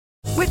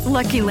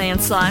Lucky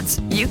Land Slots,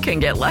 you can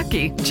get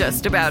lucky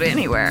just about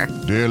anywhere.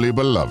 Dearly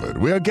beloved,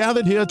 we are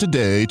gathered here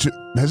today to...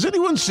 Has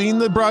anyone seen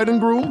the bride and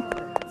groom?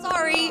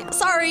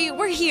 Sorry,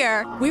 we're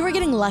here. We were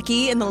getting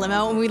lucky in the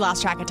limo and we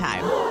lost track of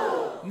time.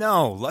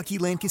 No, Lucky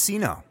Land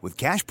Casino, with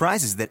cash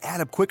prizes that add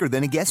up quicker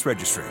than a guest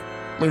registry.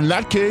 In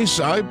that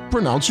case, I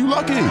pronounce you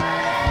lucky.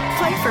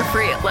 Play for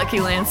free at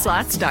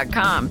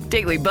LuckyLandSlots.com.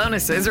 Daily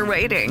bonuses are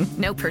waiting.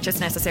 No purchase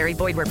necessary.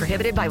 Void where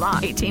prohibited by law.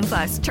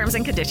 18+. Terms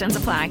and conditions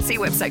apply. See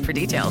website for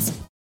details.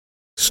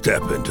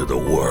 Step into the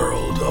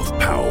world of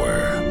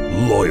power,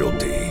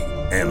 loyalty,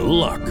 and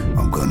luck.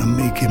 I'm gonna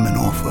make him an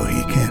offer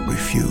he can't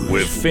refuse.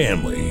 With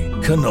family,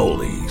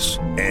 cannolis,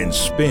 and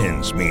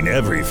spins mean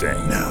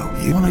everything. Now,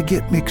 you wanna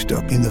get mixed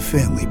up in the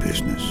family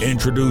business.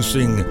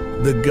 Introducing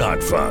The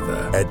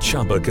Godfather at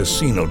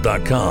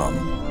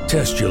ChumbaCasino.com.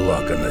 Test your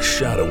luck in the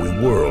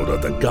shadowy world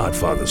of The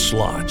Godfather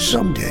slot.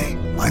 Someday,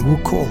 I will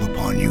call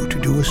upon you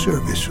to do a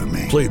service for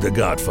me. Play The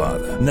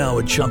Godfather, now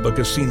at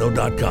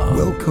ChumbaCasino.com.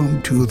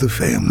 Welcome to the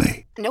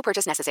family. No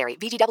purchase necessary.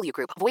 VGW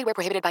Group. Void where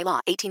prohibited by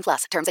law.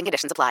 18+. Terms and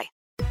conditions apply.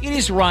 It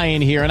is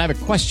Ryan here, and I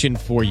have a question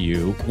for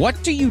you.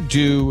 What do you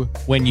do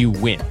when you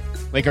win?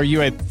 Like, are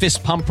you a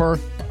fist pumper,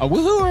 a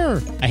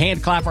woo-hooer, a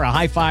hand clapper, a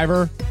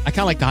high-fiver? I kind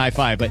of like the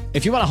high-five, but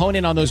if you want to hone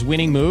in on those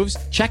winning moves,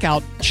 check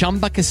out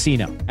Chumba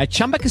Casino. At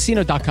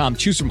ChumbaCasino.com,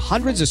 choose from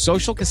hundreds of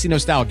social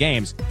casino-style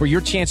games for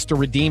your chance to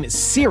redeem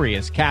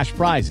serious cash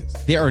prizes.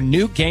 There are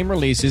new game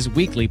releases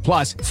weekly,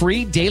 plus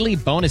free daily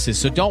bonuses,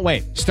 so don't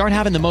wait. Start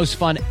having the most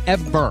fun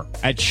ever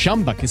at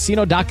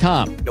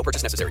ChumbaCasino.com. No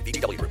purchase necessary.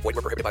 VGW Group. Void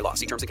where prohibited by law.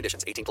 See terms and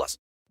conditions. 18+.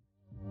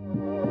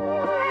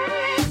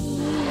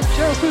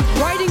 Cheryl Swoops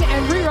writing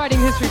and rewriting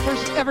history.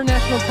 First ever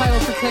national title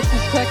for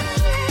Texas Tech.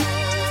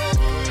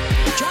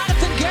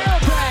 Jonathan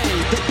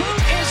Garibay. The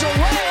boot is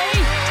away.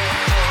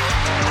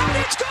 And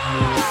it's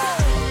gone!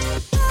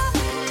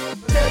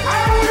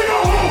 I don't want to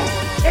go home.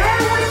 And I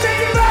don't want to say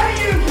goodbye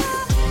to you.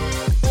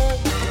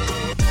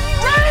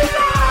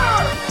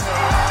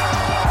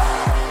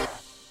 Razor!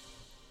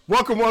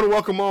 Welcome one,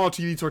 welcome all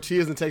to the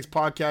Tortillas and Takes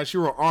podcast.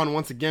 You are on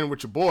once again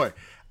with your boy,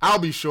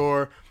 Albie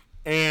Shore.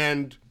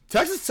 And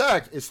Texas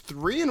Tech is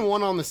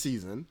 3-1 on the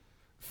season,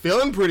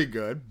 feeling pretty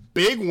good.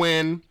 Big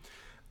win,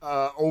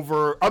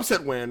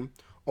 upset win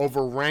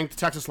over ranked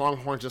Texas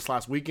Longhorns just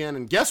last weekend.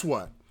 And guess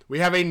what? We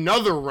have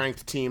another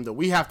ranked team that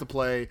we have to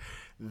play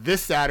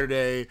this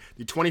Saturday,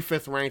 the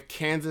 25th ranked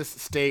Kansas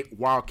State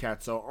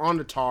Wildcats. So on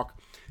to talk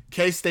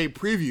K-State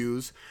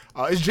previews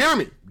is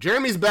Jeremy.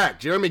 Jeremy's back.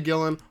 Jeremy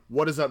Gillen,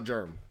 what is up,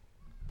 Jeremy?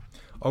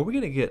 Are we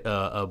going to get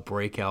a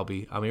break,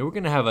 Albie? I mean, we're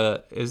going to have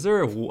is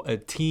there a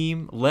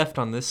team left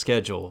on this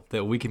schedule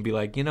that we can be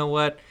like, you know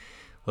what,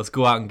 let's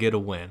go out and get a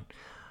win?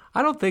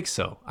 I don't think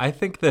so. I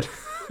think that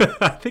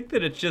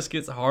it just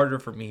gets harder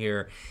from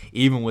here,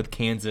 even with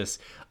Kansas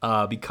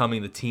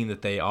becoming the team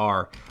that they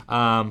are.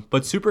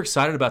 But super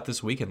excited about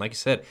this weekend. Like you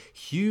said,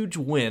 huge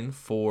win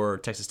for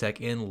Texas Tech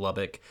in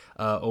Lubbock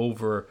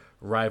over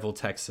rival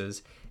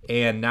Texas.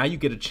 And now you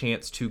get a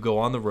chance to go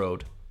on the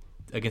road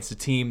against a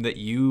team that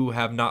you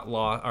have not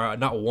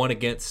won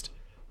against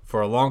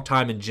for a long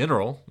time in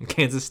general.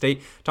 Kansas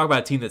State, talk about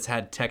a team that's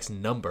had Tech's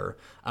number.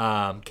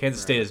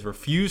 Kansas State has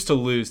refused to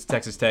lose to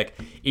Texas Tech,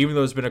 even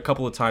though there's been a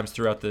couple of times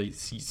throughout the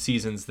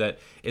seasons that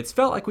it's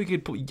felt like we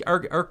could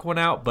arc one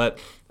out, but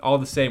all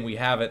the same, we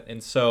haven't.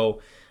 And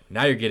so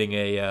now you're getting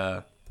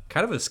a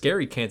kind of a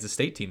scary Kansas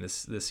State team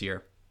this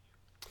year.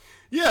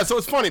 Yeah, so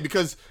it's funny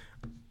because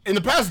in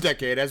the past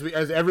decade, as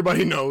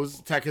everybody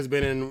knows, Tech has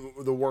been in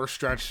the worst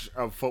stretch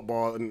of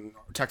football in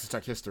Texas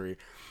Tech history.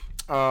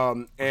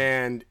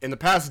 And in the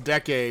past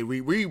decade,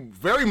 we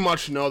very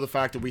much know the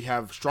fact that we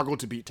have struggled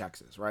to beat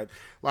Texas, right?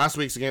 Last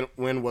week's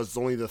win was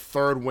only the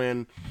third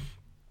win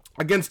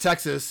against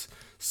Texas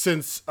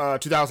since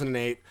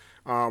 2008.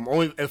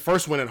 Only the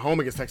first win at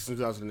home against Texas in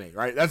 2008,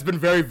 right? That's been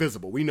very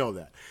visible. We know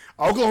that.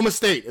 Oklahoma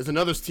State is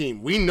another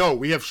team we know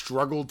we have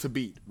struggled to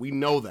beat. We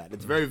know that.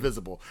 It's very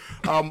visible.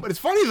 But it's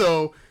funny,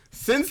 though,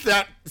 since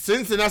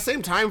in that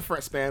same time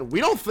span, we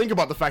don't think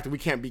about the fact that we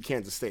can't beat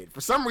Kansas State.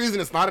 For some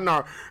reason, it's not in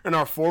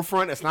our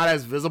forefront. It's not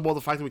as visible,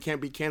 the fact that we can't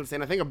beat Kansas State.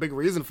 And I think a big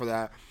reason for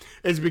that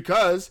is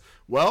because,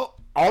 well,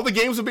 all the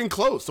games have been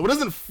close. So it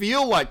doesn't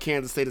feel like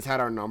Kansas State has had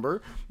our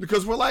number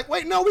because we're like,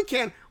 wait, no, we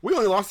can't. We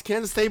only lost to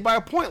Kansas State by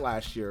a point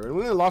last year. And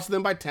we only lost to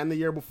them by 10 the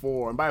year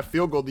before and by a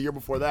field goal the year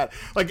before that.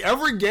 Like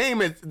every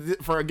game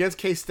against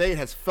K-State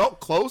has felt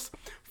close,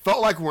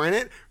 felt like we're in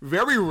it.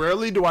 Very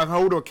rarely do I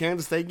go to a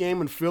Kansas State game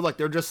and feel like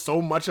they're just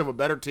so much of a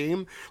better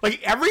team.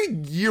 Like every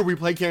year we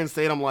play Kansas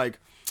State, I'm like,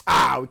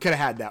 we could have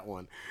had that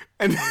one.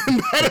 And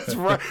that is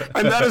right,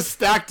 and that is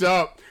stacked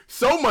up.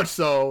 So much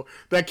so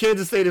that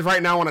Kansas State is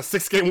right now on a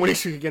 6-game winning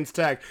streak against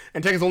Tech,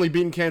 and Tech has only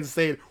beaten Kansas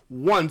State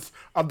once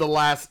of the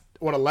last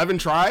 11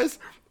 tries.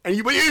 But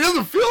it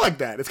doesn't feel like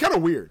that. It's kind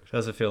of weird.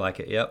 Doesn't feel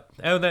like it. Yep.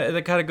 And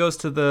that kind of goes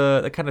to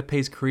that kind of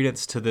pays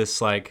credence to this.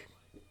 Like,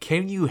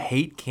 can you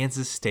hate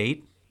Kansas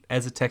State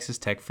as a Texas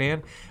Tech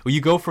fan? Well,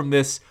 you go from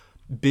this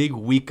big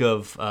week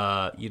of,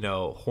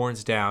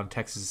 horns down,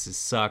 Texas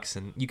sucks,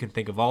 and you can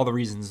think of all the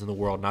reasons in the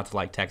world not to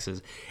like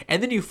Texas.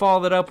 And then you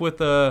follow that up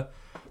with, all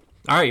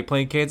right, you're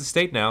playing Kansas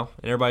State now,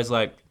 and everybody's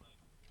like,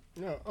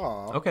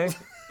 okay,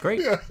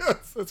 great. Yeah,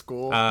 that's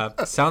cool.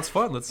 Sounds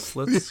fun. Let's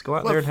go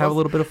out there and have a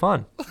little bit of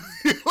fun.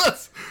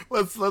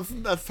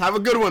 let's have a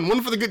good one.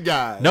 One for the good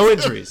guys. No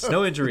injuries.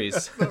 No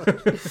injuries.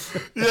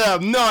 Yeah,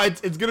 no,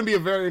 it's going to be a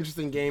very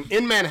interesting game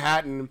in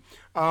Manhattan.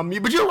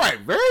 But you're right.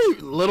 Very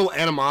little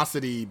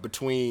animosity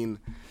between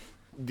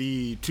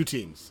the two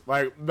teams.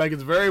 Like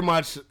it's very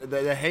much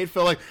the hate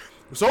feel like.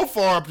 So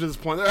far up to this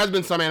point, there has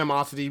been some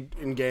animosity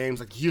in games.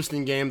 Like the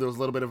Houston game, there was a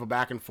little bit of a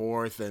back and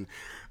forth, and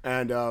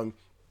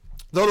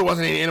though there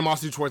wasn't any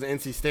animosity towards the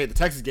NC State, the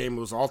Texas game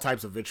was all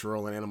types of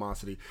vitriol and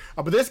animosity.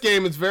 But this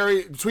game is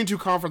very between two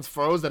conference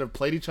foes that have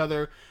played each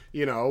other,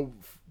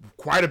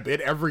 quite a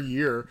bit every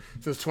year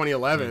since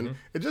 2011. Mm-hmm.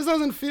 It just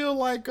doesn't feel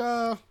like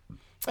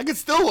it's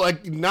still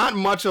not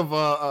much of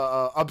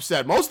a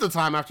upset. Most of the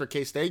time after a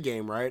K-State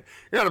game, right?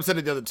 You're not upset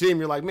at the other team.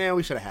 You're like, man,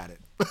 we should have had it.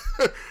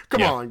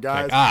 Come on,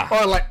 guys.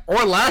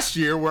 Or last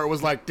year where it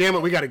was like, damn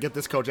it, we got to get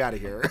this coach out of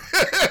here.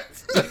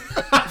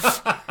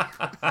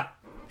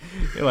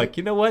 You're like,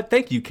 you know what?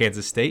 Thank you,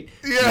 Kansas State.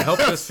 You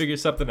helped us figure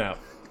something out.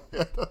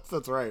 Yeah,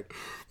 that's right.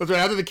 That's right.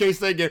 After the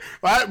K-State game,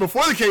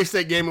 before the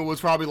K-State game, it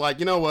was probably like,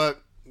 you know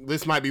what?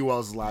 This might be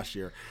Wells' last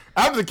year.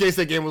 After the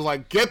K-State game, it was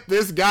like, get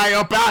this guy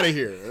up out of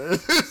here.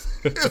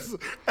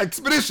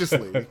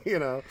 Expeditiously,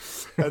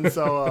 And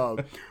so,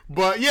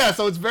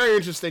 so it's very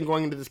interesting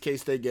going into this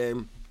K-State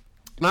game.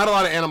 Not a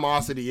lot of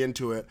animosity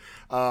into it.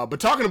 But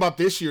talking about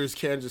this year's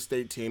Kansas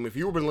State team, if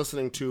you've been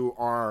listening to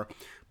our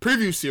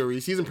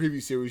season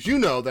preview series, you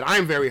know that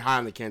I'm very high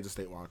on the Kansas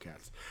State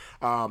Wildcats.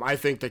 I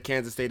think that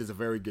Kansas State is a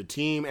very good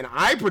team, and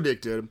I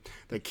predicted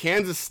that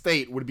Kansas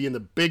State would be in the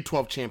Big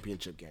 12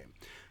 championship game.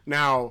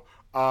 Now,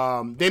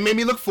 they made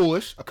me look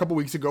foolish a couple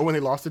weeks ago when they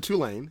lost to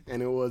Tulane,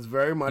 and it was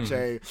very much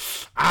because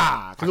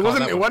it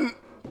wasn't, it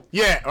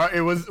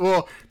was,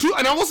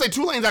 and I will say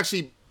Tulane's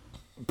actually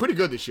pretty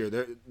good this year.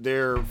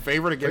 They're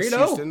favored against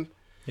Houston.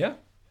 Yeah.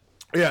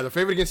 Yeah, they're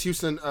favored against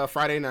Houston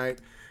Friday night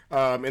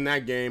in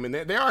that game, and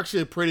they are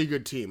actually a pretty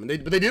good team.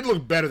 But they did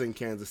look better than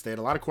Kansas State.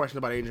 A lot of questions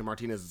about Adrian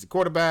Martinez as a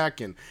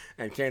quarterback and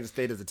Kansas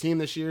State as a team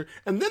this year.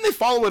 And then they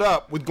follow it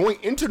up with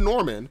going into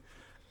Norman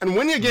and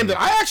winning a game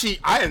that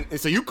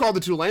so you called the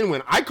Tulane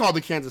win. I called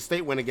the Kansas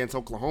State win against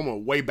Oklahoma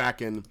way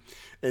back in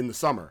the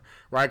summer,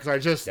 right?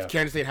 Because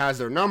Kansas State has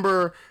their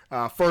number,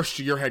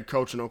 first-year head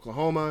coach in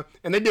Oklahoma,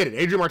 and they did it.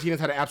 Adrian Martinez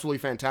had an absolutely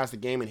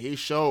fantastic game, and he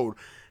showed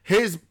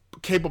his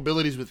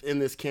capabilities within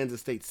this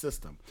Kansas State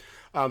system.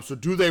 So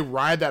do they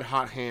ride that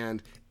hot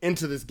hand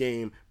into this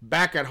game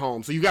back at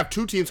home? So you got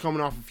two teams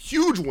coming off of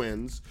huge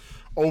wins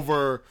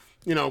over,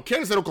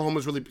 Kansas State Oklahoma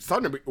is really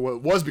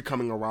was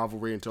becoming a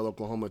rivalry until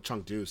Oklahoma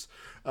chunked Deuce.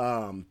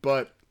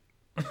 But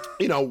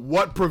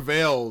what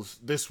prevails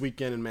this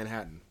weekend in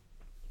Manhattan?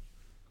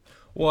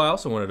 Well, I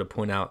also wanted to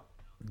point out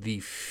the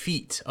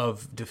feat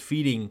of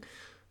defeating.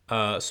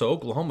 So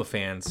Oklahoma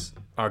fans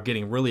are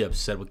getting really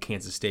upset with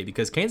Kansas State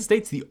because Kansas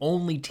State's the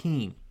only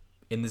team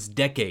in this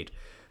decade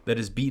that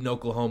has beaten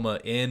Oklahoma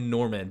in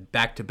Norman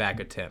back-to-back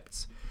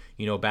attempts.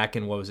 Back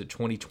in,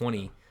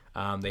 2020,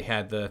 they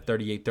had the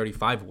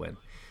 38-35 win.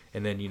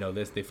 And then,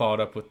 they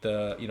followed up with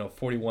the,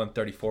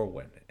 41-34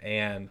 win.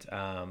 And,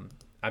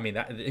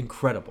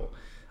 incredible.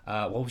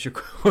 What was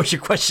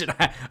your question?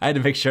 I had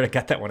to make sure I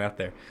got that one out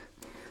there.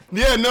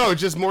 Yeah, no,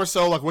 just more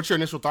so, what's your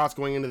initial thoughts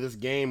going into this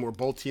game where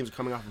both teams are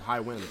coming off of high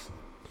wins?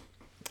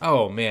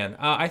 Oh, man.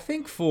 I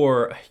think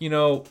for,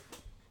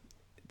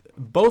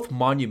 both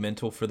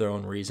monumental for their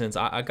own reasons.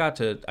 I got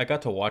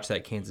to watch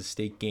that Kansas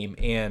State game,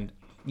 and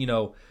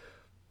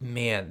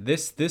man,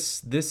 this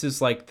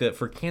is like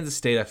for Kansas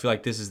State. I feel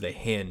like this is the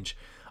hinge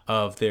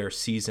of their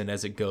season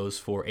as it goes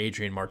for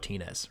Adrian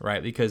Martinez,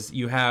 right? Because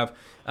you have,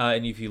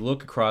 and if you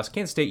look across,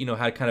 Kansas State,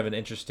 had kind of an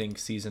interesting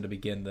season to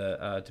begin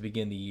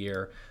the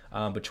year.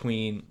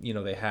 Between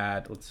they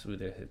had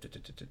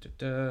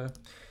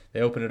they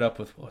opened it up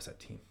with, what was that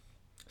team?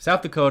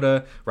 South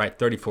Dakota, right,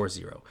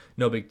 34-0.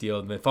 No big deal.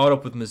 And they followed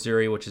up with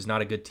Missouri, which is not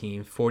a good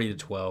team,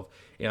 40-12.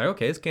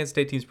 Okay, this Kansas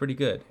State team's pretty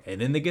good. And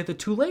then they get the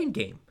Tulane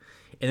game.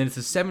 And then it's a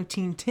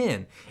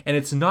 17-10. And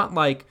it's not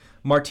like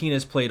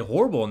Martinez played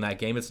horrible in that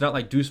game. It's not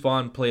like Deuce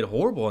Vaughn played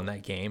horrible in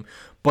that game.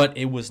 But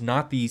it was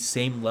not the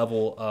same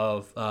level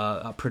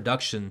of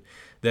production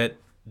that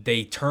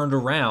they turned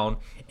around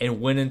and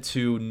went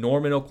into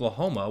Norman,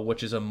 Oklahoma,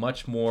 which is a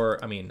much more,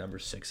 number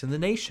 6 in the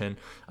nation,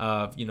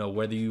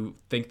 whether you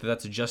think that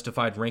that's a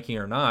justified ranking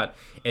or not.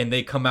 And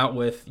they come out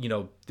with,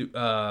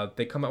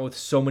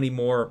 so many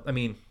more.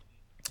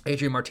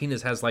 Adrian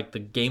Martinez has the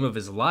game of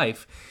his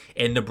life,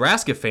 and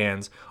Nebraska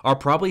fans are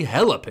probably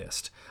hella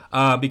pissed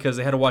because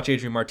they had to watch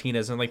Adrian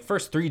Martinez and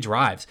first 3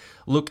 drives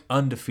look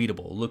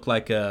undefeatable, look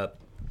like a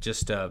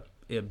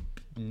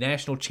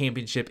national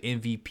championship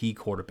MVP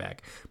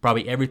quarterback,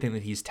 probably everything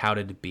that he's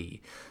touted to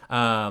be.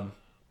 And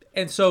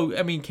so,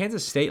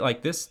 Kansas State,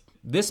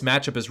 this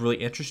matchup is really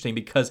interesting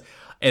because,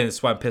 and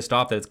that's why I'm pissed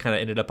off that it's kind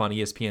of ended up on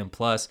ESPN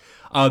Plus.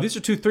 These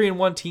are 2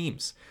 3-1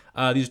 teams.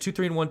 These are 2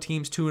 3-1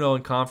 teams, 2-0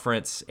 in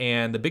conference,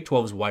 and the Big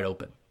 12 is wide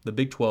open. The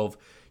Big 12,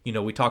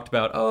 we talked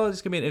about, this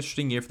is gonna be an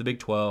interesting year for the Big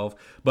 12.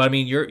 But I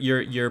mean,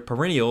 your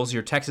perennials,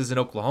 your Texas and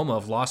Oklahoma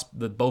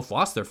have both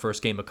lost their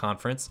first game of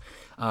conference,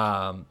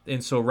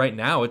 and so right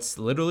now it's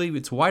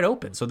wide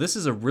open. So this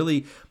is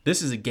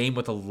a game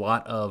with a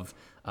lot of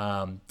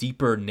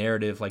deeper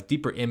narrative, like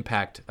deeper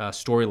impact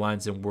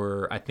storylines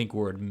than I think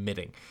we're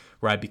admitting,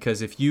 right?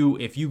 Because if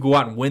you go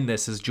out and win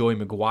this as Joey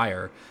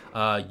McGuire,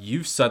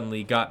 you've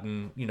suddenly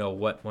gotten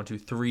 1, 2,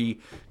 3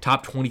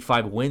 top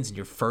 25 wins in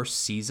your first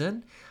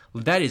season.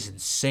 That is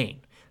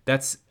insane.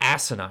 That's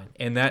asinine,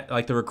 and that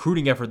the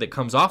recruiting effort that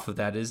comes off of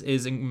that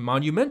is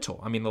monumental.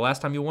 I mean, the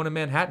last time you won in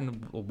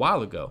Manhattan a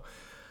while ago.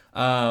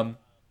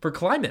 For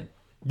Klieman,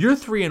 you're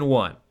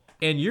 3-1.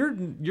 And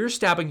you're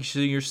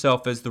establishing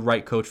yourself as the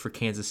right coach for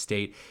Kansas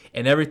State,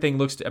 and everything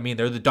they're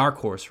the dark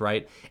horse,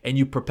 right? And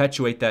you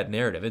perpetuate that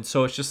narrative. And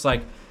so it's just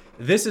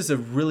this is a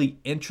really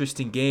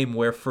interesting game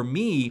where, for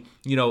me,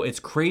 it's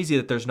crazy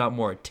that there's not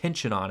more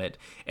attention on it.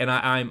 And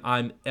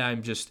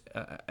I'm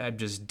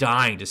just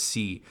dying to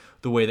see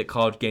the way that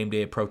College Game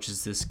Day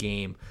approaches this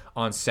game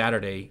on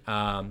Saturday,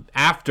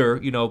 after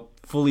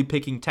fully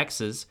picking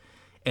Texas.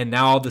 And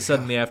now all of a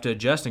sudden they have to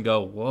adjust and go,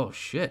 whoa,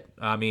 shit.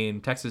 I mean,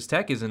 Texas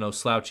Tech isn't no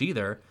slouch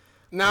either.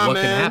 Nah, what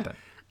man. can happen?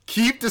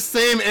 Keep the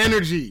same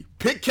energy.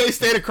 Pick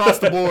K-State across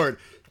the board.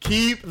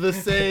 Keep the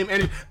same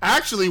energy.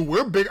 Actually,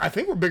 I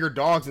think we're bigger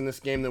dogs in this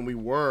game than we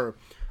were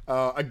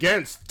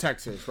against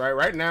Texas, right?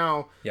 Right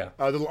now, yeah.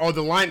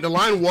 The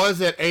line was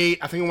at 8.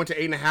 I think it went to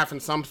 8.5 in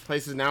some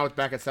places. Now it's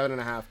back at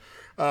 7.5.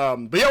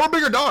 But yeah, we're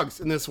bigger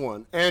dogs in this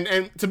one.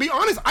 And to be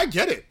honest, I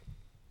get it.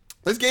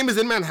 This game is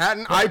in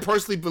Manhattan. I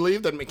personally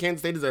believe that Kansas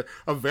State is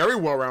a very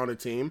well-rounded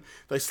team.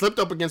 They slipped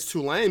up against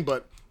Tulane,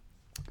 but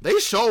they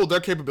showed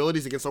their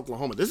capabilities against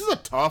Oklahoma. This is a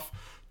tough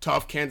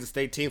Kansas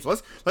State team. So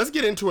let's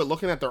get into it,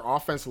 looking at their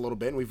offense a little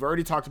bit. And we've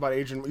already talked about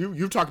Adrian.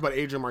 You've talked about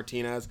Adrian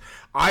Martinez.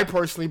 I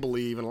personally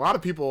believe, and a lot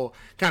of people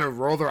kind of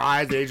roll their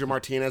eyes at Adrian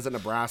Martinez at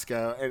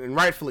Nebraska, and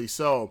rightfully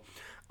so.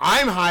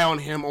 I'm high on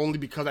him only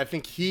because I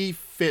think he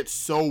fits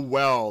so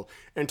well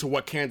into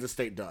what Kansas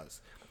State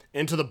does,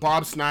 into the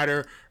Bob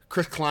Snyder,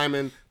 Chris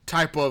Klieman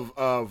type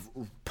of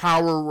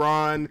power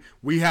run.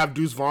 We have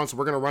Deuce Vaughn, so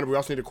we're going to run. We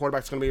also need a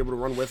quarterback that's going to be able to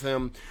run with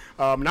him.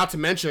 Not to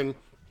mention,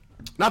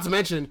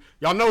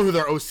 y'all know who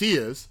their OC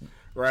is,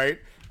 right?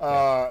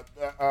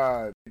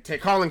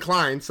 Take Colin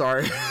Klein,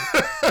 sorry.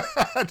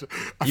 I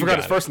forgot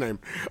his first name.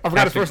 For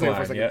a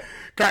second. Yeah.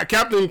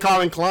 Captain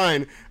Colin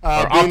Klein. Or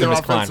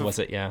Optimus Klein, was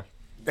it? Yeah.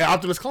 Yeah,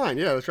 Optimus Klein.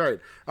 Yeah, that's right.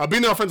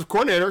 Being the offensive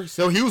coordinator,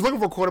 so he was looking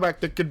for a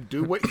quarterback that could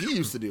do what he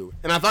used to do.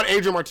 And I thought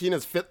Adrian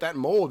Martinez fit that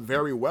mold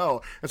very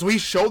well. And so he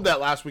showed that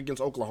last week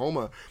against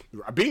Oklahoma.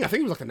 I think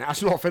he was like a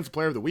National Offensive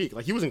Player of the Week.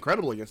 Like, he was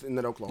incredible in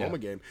that Oklahoma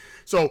game.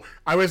 So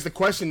I guess the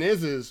question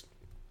is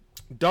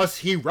does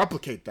he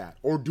replicate that?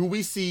 Or do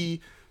we see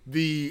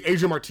the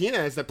Adrian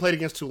Martinez that played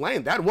against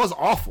Tulane? That was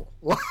awful.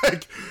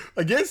 Like,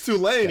 against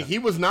Tulane, he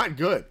was not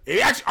good.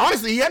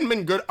 Honestly, he hadn't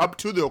been good up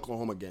to the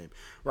Oklahoma game,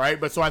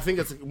 right? But so I think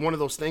it's one of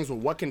those things where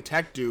what can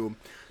Tech do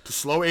to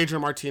slow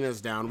Adrian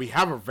Martinez down? We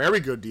have a very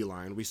good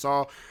D-line. We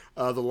saw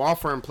the law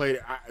firm played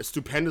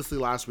stupendously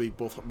last week.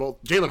 Both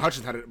Jalen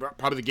Hutchins had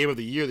probably the game of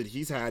the year that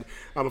he's had.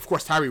 Of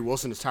course, Tyree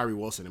Wilson is Tyree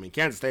Wilson. I mean,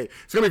 Kansas State,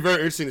 it's going to be very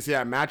interesting to see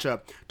that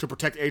matchup to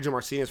protect Adrian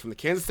Martinez from the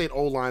Kansas State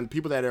O-line,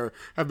 people that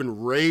have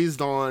been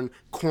raised on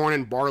corn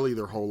and barley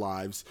their whole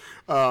lives,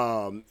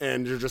 and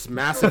they're just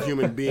massive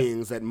human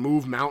beings that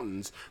move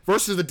mountains,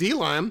 versus the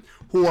D-line,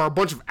 who are a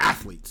bunch of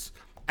athletes.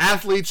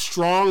 Athletes,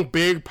 strong,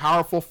 big,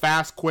 powerful,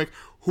 fast, quick.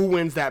 Who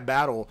wins that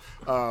battle?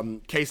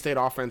 K-State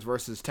offense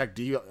versus Tech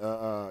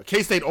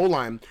K-State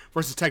O-line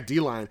versus Tech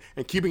D-line,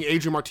 and keeping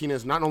Adrian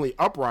Martinez not only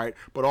upright,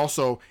 but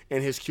also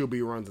in his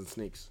QB runs and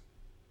sneaks.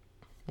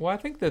 Well, I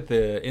think that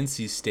the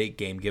NC State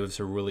game gives us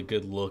a really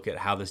good look at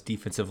how this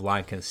defensive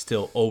line can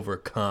still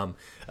overcome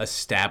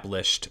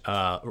established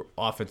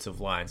offensive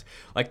lines.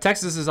 Like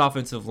Texas's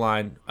offensive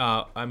line,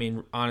 I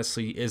mean,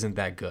 honestly, isn't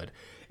that good.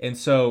 And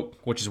so,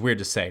 which is weird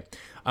to say.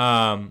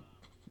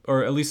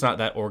 Or at least not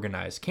that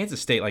organized. Kansas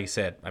State, like you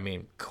said, I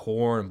mean,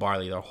 corn and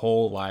barley their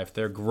whole life.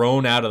 They're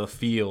grown out of the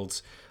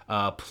fields,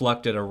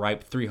 plucked at a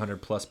ripe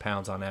 300-plus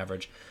pounds on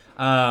average.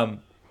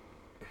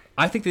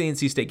 I think the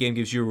NC State game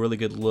gives you a really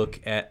good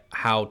look at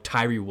how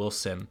Tyree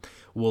Wilson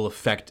will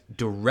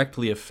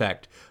directly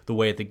affect the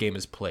way the game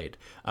is played.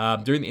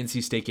 During the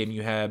NC State game,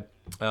 you had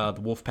the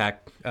Wolfpack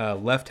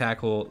left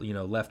tackle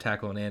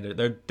and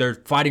Ander. They're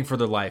fighting for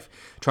their life,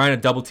 trying to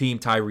double team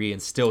Tyree,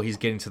 and still he's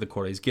getting to the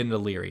quarter. He's getting to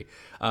Leary.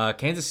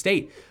 Kansas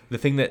State, the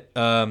thing that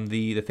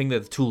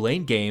the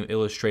Tulane game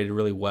illustrated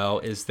really well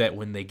is that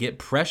when they get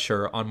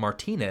pressure on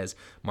Martinez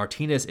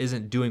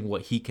isn't doing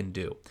what he can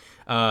do.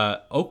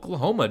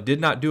 Oklahoma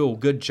did not do a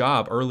good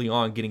job early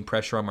on getting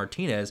pressure on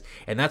Martinez,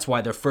 and that's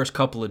why their first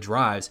couple of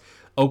drives,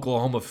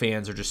 Oklahoma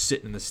fans are just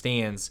sitting in the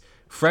stands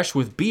fresh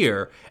with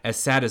beer, as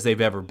sad as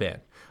they've ever been.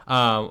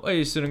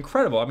 It's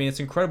incredible. I mean, it's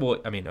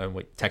incredible. I mean,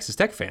 Texas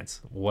Tech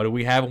fans, what do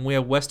we have when we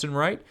have Weston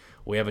Wright?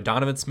 We have a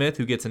Donovan Smith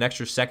who gets an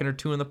extra second or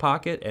two in the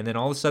pocket, and then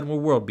all of a sudden we're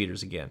world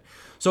beaters again.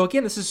 So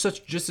again, this is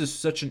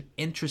such an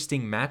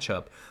interesting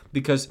matchup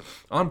because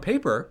on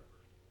paper,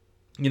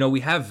 we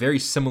have very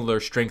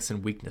similar strengths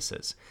and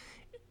weaknesses.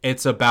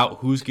 It's about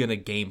who's going to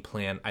game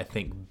plan, I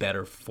think,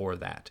 better for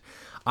that.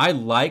 I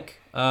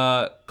like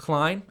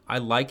Klein. I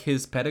like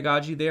his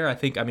pedagogy there. I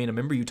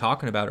remember you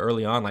talking about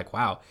early on, like,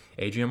 wow,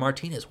 Adrian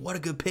Martinez, what a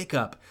good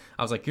pickup.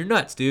 I was like, you're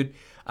nuts, dude.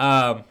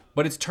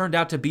 But it's turned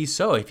out to be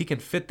so. If he can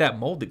fit that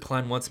mold that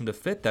Klein wants him to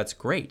fit, that's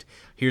great.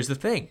 Here's the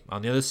thing.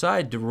 On the other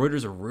side,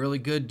 DeRuyter's a really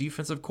good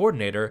defensive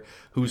coordinator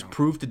who's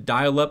proved to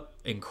dial up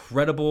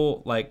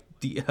incredible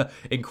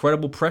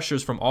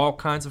pressures from all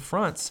kinds of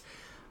fronts.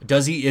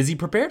 Is he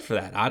prepared for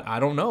that? I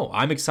don't know.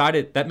 I'm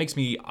excited. That makes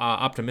me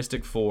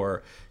optimistic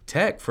for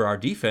Tech, for our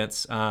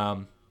defense.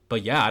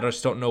 But yeah, I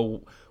just don't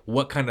know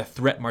what kind of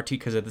threat Martinez,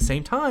 because at the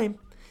same time,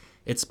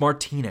 it's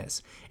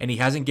Martinez, and he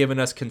hasn't given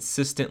us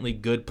consistently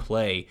good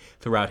play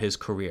throughout his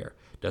career.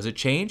 Does it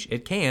change?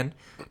 It can.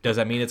 Does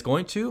that mean it's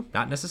going to?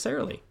 Not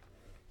necessarily.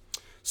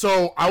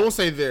 So I will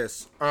say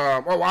this.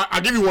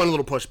 I'll give you one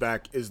little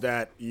pushback, is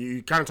that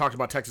you kind of talked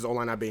about Texas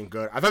O-line not being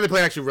good. I thought they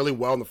played actually really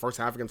well in the first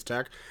half against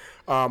Tech.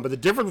 But the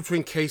difference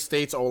between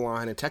K-State's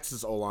O-line and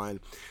Texas O-line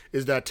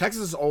is that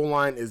Texas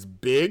O-line is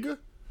big,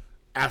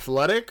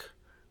 athletic,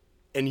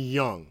 and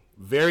young.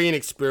 Very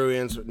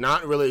inexperienced,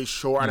 not really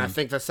sure. And I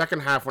think the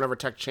second half, whenever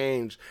Tech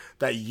changed,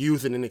 that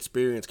youth and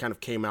inexperience kind of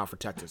came out for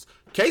Texas.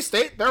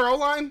 K-State, their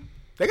O-line,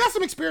 they got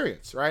some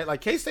experience, right?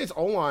 Like K-State's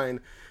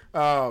O-line,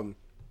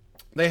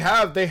 they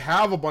have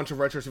a bunch of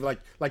redshirts,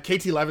 like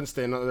KT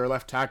Levinston, their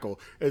left tackle,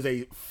 is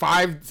a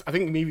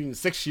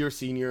 6-year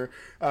senior.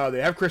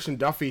 They have Christian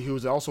Duffy,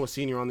 who's also a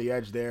senior on the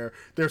edge there.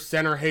 Their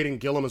center, Hayden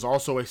Gillum, is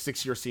also a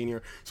 6-year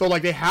senior. So,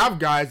 they have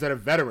guys that are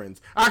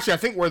veterans. Actually, I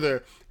think where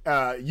the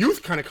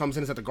youth kind of comes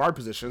in is at the guard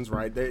positions,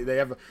 right? They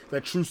have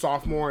that true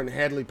sophomore and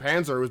Hadley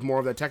Panzer, who's more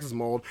of that Texas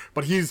mold,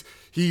 but he's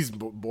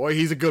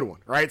a good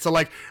one, right? So,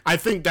 I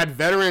think that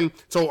veteran,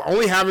 so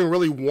only having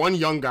really one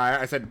young guy,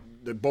 I said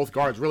that both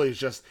guards really is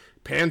just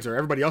Panzer.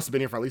 Everybody else has been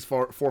here for at least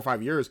 4 or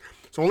 5 years.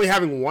 So only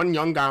having one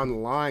young guy on the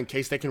line,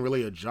 K-State can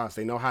really adjust.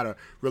 They know how to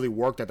really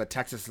work that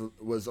Texas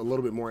was a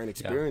little bit more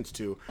inexperienced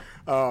to.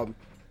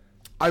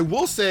 I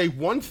will say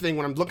one thing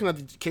when I'm looking at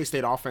the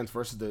K-State offense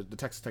versus the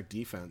Texas Tech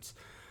defense.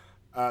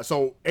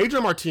 So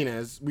Adrian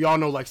Martinez, we all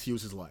know, likes to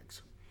use his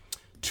legs.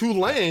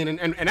 Tulane,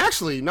 and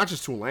actually not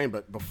just Tulane,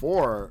 but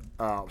before,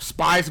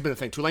 spies have been a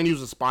thing. Tulane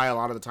uses a spy a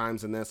lot of the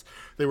times in this.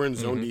 They were in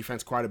zone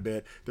defense quite a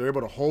bit. They were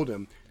able to hold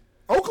him.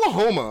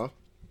 Oklahoma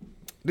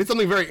did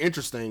something very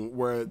interesting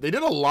where they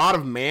did a lot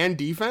of man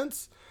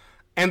defense,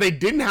 and they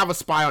didn't have a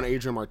spy on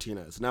Adrian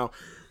Martinez. Now,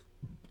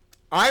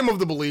 I'm of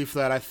the belief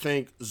that I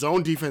think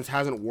zone defense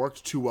hasn't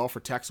worked too well for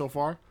Tech so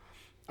far.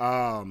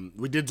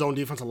 We did zone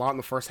defense a lot in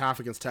the first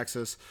half against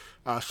Texas.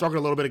 Struggled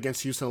a little bit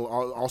against Houston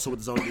also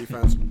with zone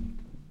defense.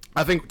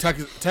 I think Tech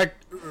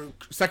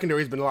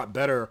secondary has been a lot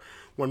better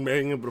when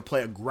being able to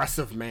play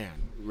aggressive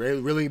man,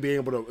 really being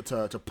able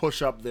to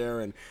push up there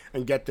and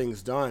get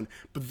things done.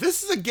 But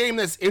this is a game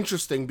that's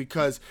interesting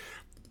because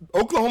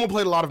Oklahoma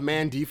played a lot of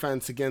man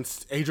defense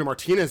against Adrian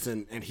Martinez,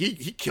 and he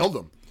killed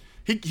them.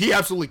 He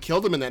absolutely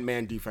killed him in that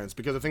man defense,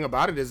 because the thing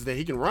about it is that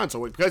he can run.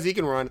 So because he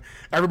can run,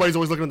 everybody's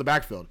always looking in the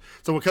backfield.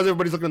 So because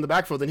everybody's looking in the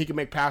backfield, then he can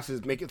make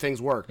passes, make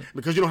things work.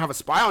 Because you don't have a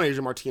spy on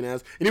Adrian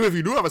Martinez, and even if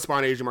you do have a spy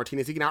on Adrian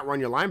Martinez, he can outrun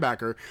your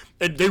linebacker.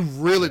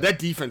 That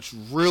defense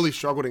really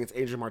struggled against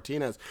Adrian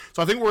Martinez.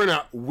 So I think we're in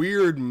a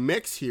weird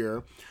mix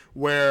here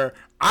where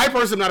I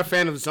personally am not a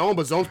fan of zone,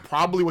 but zone's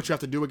probably what you have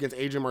to do against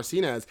Adrian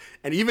Martinez.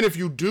 And even if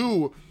you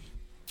do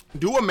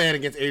a man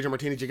against Adrian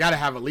Martinez, you got to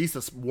have at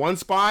least one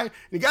spy. And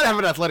you got to have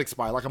an athletic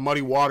spy, like a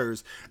Muddy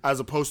Waters, as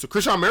opposed to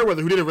Krishan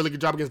Merriweather, who did a really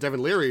good job against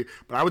Devin Leary.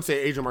 But I would say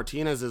Adrian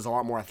Martinez is a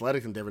lot more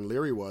athletic than Devin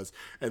Leary was.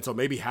 And so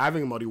maybe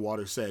having Muddy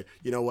Waters say,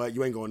 you know what,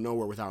 you ain't going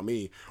nowhere without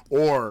me.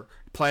 Or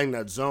playing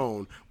that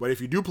zone. But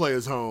if you do play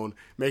a zone,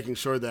 making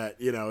sure that,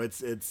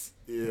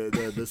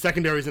 the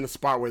secondary is in a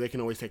spot where they can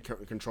always take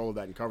control of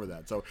that and cover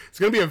that. So it's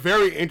going to be a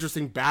very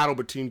interesting battle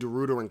between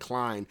DeRuyter and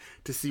Klein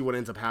to see what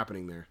ends up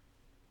happening there.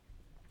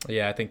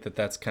 Yeah, I think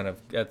that's going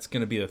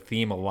to be the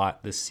theme a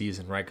lot this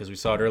season, right? Because we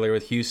saw it earlier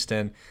with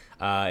Houston.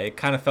 It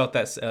kind of felt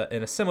that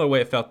in a similar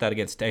way. It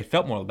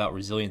felt more about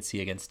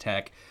resiliency against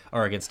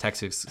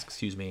Texas,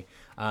 excuse me.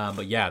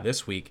 But yeah,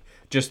 this week,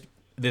 just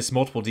this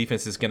multiple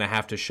defense is going to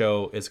have to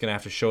show its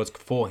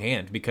full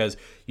hand, because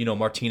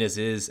Martinez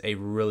is a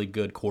really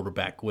good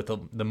quarterback with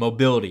the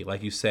mobility,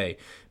 like you say.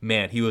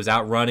 Man, he was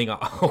outrunning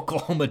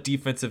Oklahoma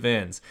defensive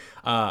ends.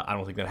 I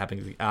don't think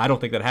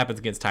that happens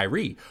against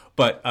Tyree,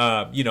 but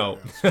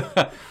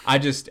I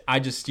just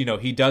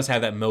he does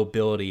have that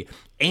mobility,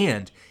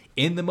 and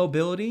in the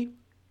mobility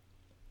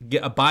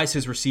buys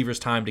his receivers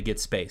time to get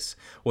space,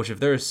 which if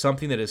there is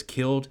something that has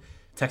killed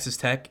Texas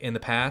Tech in the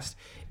past,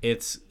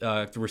 it's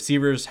the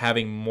receivers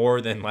having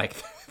more than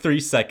 3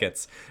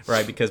 seconds,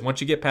 right? Because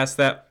once you get past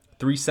that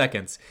 3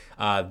 seconds,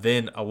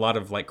 then a lot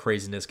of like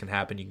craziness can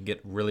happen. You can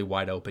get really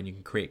wide open. You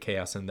can create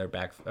chaos in their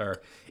back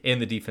or in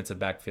the defensive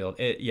backfield.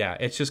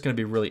 It's just going to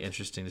be really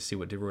interesting to see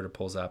what DeRuyter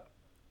pulls up.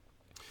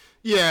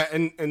 Yeah,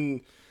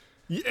 and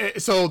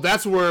so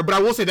that's where, but I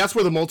will say that's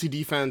where the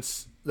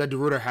multi-defense that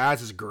DeRuyter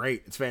has is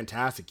great. It's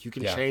fantastic. You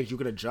can change, you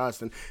can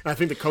adjust, and I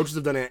think the coaches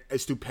have done a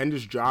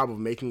stupendous job of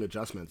making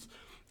adjustments.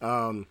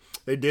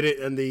 They did it,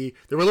 and they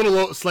were a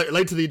little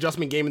late to the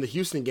adjustment game in the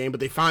Houston game, but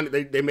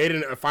they made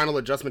a final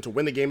adjustment to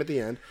win the game at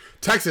the end.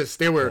 Texas,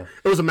 it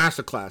was a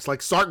masterclass.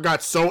 Like Sark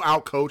got so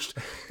outcoached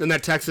in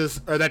that Tech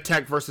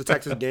versus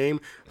Texas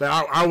game that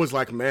I was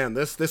like, man,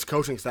 this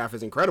coaching staff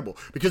is incredible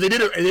because they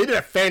did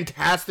a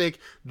fantastic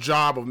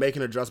job of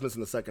making adjustments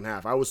in the second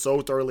half. I was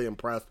so thoroughly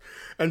impressed,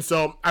 and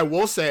so I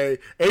will say,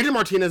 Adrian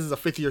Martinez is a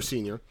fifth-year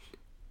senior.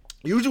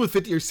 Usually with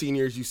fifth-year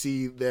seniors, you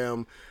see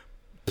them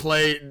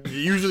play,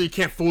 usually you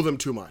can't fool them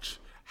too much.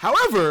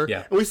 However,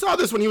 and we saw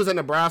this when he was at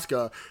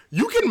Nebraska,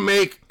 you can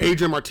make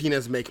Adrian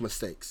Martinez make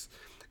mistakes.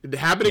 It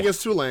happened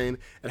against Tulane.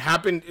 It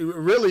happened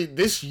really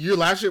this year,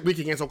 last week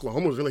against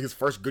Oklahoma was really his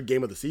first good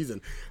game of the season.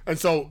 And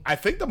so I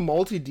think the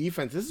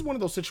multi-defense, this is one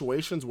of those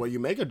situations where you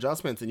make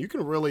adjustments and you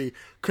can really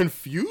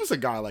confuse a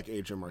guy like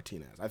Adrian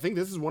Martinez. I think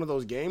this is one of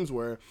those games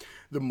where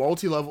the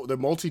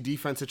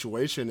multi-defense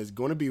situation is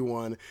going to be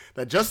one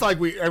that, just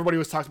like everybody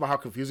was talking about how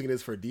confusing it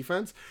is for a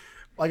defense,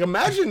 like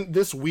imagine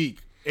this week,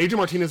 Adrian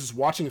Martinez is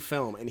watching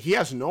film and he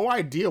has no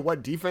idea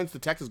what defense the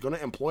Tech is going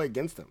to employ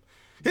against him.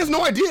 He has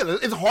no idea.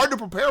 It's hard to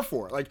prepare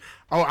for. Like,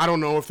 I don't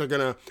know how often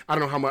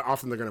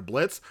they're gonna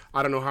blitz.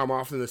 I don't know how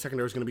often the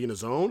secondary is gonna be in a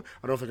zone.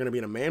 I don't know if they're gonna be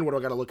in a man. What do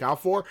I gotta look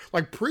out for?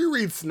 Like,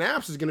 pre-read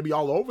snaps is gonna be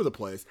all over the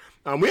place.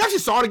 We actually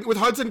saw it with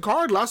Hudson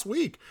Card last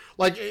week.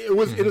 Like, it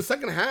was in the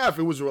second half.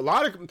 It was a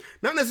lot of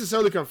not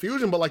necessarily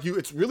confusion, but like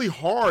it's really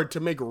hard to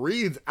make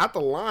reads at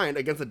the line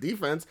against a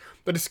defense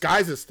that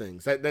disguises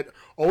things. That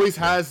always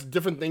has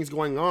different things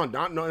going on.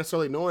 Not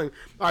necessarily knowing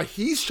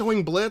he's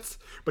showing blitz,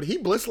 but he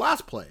blitzed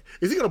last play.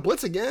 Is he gonna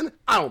blitz again?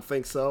 I don't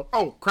think so.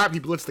 Oh crap, he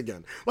blitzed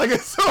again. Like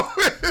so,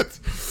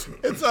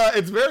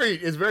 it's very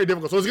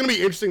difficult. So it's gonna be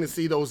interesting to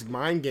see those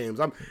mind games.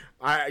 I'm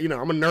a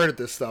nerd at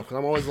this stuff because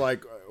I'm always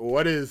like,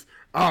 what is?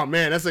 Oh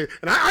man, and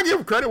I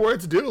give credit where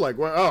it's due. Like,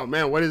 oh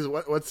man,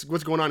 what's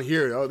going on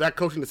here? Oh, that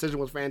coaching decision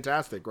was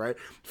fantastic, right,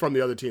 from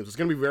the other teams. So it's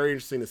gonna be very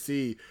interesting to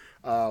see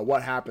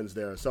what happens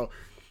there. So,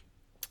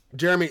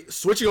 Jeremy,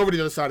 switching over to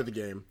the other side of the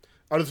game,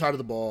 other side of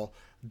the ball,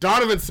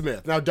 Donovan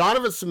Smith. Now,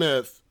 Donovan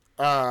Smith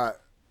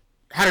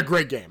had a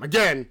great game.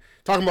 Again,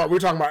 we were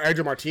talking about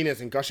Adrian Martinez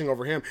and gushing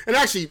over him. And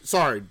actually,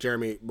 sorry,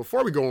 Jeremy,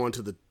 before we go on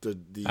to the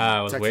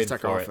Texas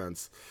Tech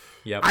offense,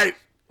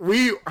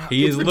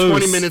 it's been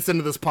 20 minutes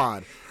into this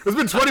pod. It's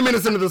been 20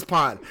 minutes into this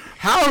pod.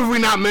 How have we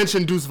not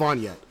mentioned Deuce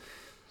Vaughn yet?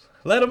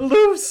 Let him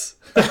loose.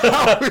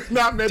 How have we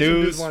not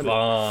mentioned Deuce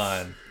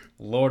Vaughn?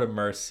 Lord of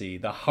mercy.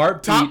 The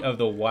heartbeat of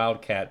the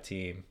Wildcat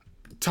team.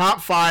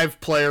 Top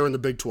 5 player in the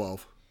Big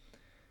 12.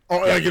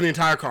 Like in the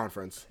entire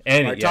conference.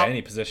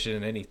 Any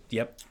position,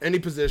 any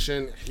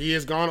position. He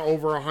has gone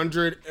over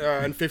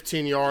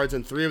 115 yards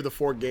in 3 of the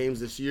 4 games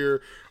this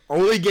year.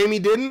 Only game he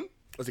didn't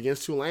was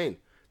against Tulane.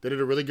 They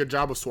did a really good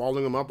job of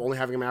swallowing him up, only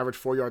having him average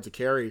 4 yards a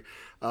carry.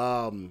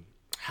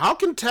 How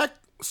can Tech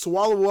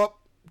swallow up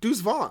Deuce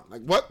Vaughn?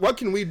 Like, what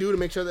can we do to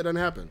make sure that doesn't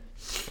happen?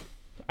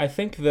 I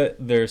think that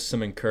there's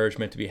some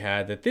encouragement to be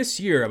had that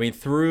this year, I mean,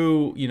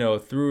 through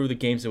the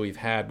games that we've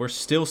had, we're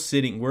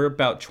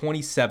about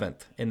 27th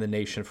in the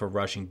nation for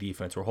rushing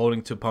defense. We're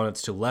holding to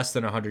opponents to less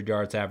than 100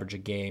 yards average a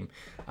game,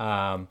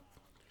 and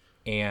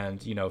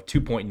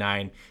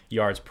 2.9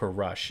 yards per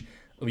rush.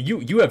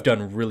 You have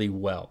done really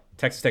well.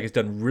 Texas Tech has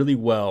done really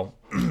well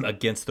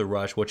against the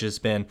rush, which has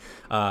been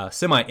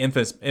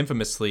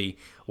infamously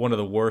one of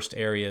the worst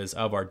areas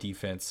of our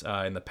defense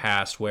in the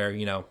past, where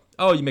you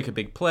make a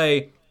big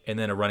play and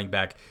then a running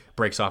back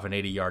breaks off an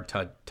 80-yard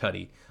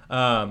tutty.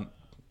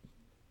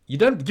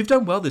 You've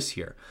done well this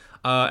year.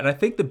 And I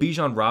think the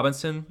Bijan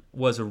Robinson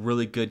was a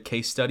really good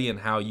case study in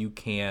how you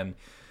can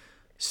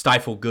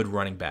stifle good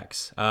running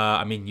backs.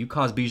 You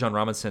caused Bijan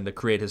Robinson to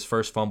create his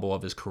first fumble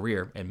of his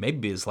career and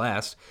maybe his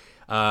last.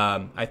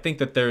 I think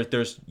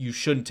that you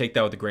shouldn't take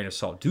that with a grain of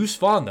salt. Deuce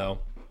Vaughn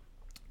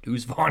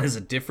is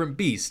a different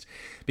beast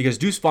because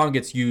Deuce Vaughn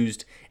gets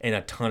used in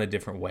a ton of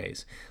different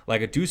ways.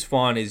 Like a Deuce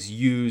Vaughn is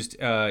used,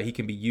 he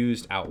can be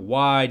used out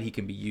wide. He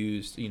can be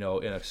used, in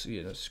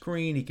a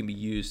screen. He can be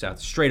used out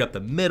straight up the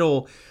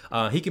middle.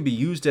 He can be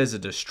used as a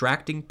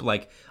distracting.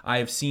 Like I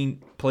have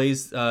seen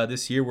plays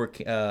this year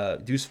where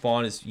Deuce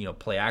Vaughn is,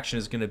 play action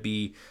is going to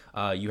be.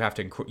 You have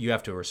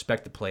to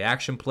respect the play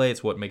action play.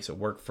 It's what makes it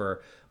work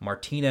for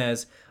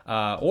Martinez.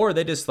 Or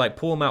they just like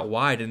pull him out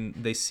wide and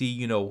they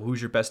see,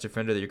 who's your best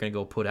defender that you're going to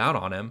go put out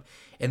on him,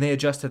 and they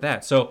adjust to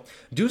that. So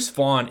Deuce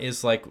Vaughn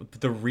is like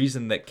the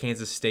reason that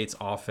Kansas State's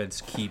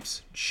offense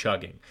keeps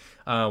chugging.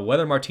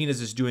 Whether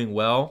Martinez is doing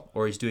well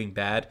or he's doing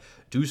bad,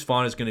 Deuce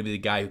Vaughn is going to be the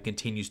guy who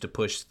continues to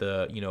push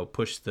the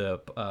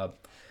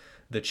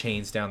the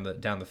chains down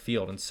the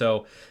field. And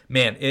so,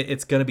 man,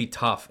 it's going to be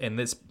tough. And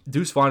this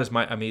Deuce Vaughn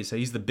is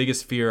he's the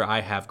biggest fear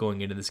I have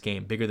going into this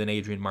game, bigger than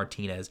Adrian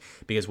Martinez,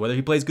 because whether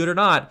he plays good or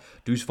not,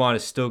 Deuce Vaughn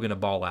is still going to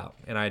ball out.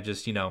 And I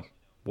just,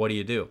 what do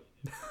you do?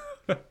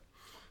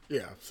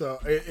 Yeah. So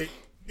you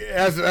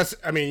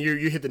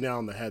hit the nail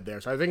on the head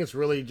there. So I think it's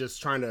really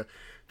just trying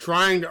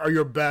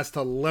your best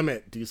to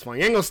limit Deuce Vaughn.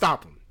 You ain't gonna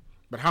stop him,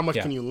 but how much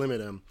can you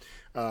limit him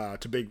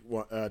to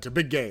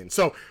big gains?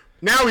 So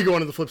now we go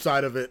into the flip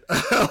side of it,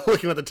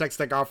 looking at the Texas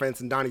Tech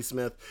offense and Donnie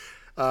Smith.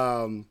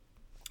 We're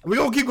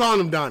gonna keep calling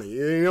him Donnie.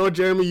 You know,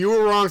 Jeremy, you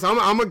were wrong, so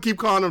I'm gonna keep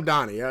calling him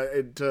Donnie.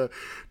 To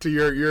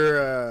your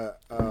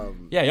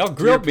y'all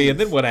grilled me, and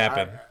then what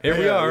happened? Here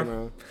we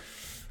are.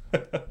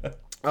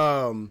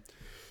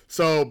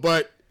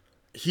 But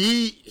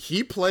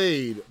he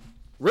played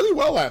really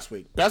well last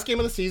week. Best game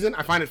of the season.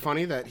 I find it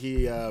funny that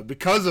he,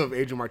 because of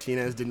Adrian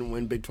Martinez, didn't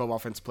win Big 12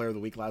 Offensive Player of the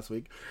Week last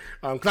week.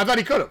 Because I thought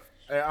he could have.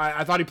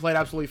 I thought he played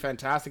absolutely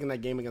fantastic in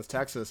that game against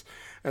Texas.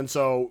 And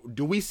so,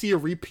 do we see a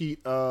repeat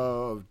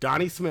of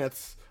Donnie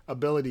Smith's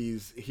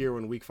abilities here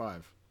in Week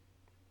 5?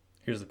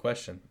 Here's the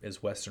question.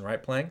 Is Weston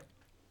Wright playing?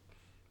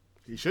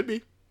 He should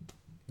be.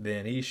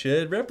 Then he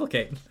should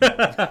replicate.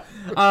 I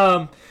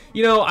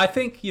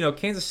think,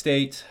 Kansas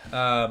State,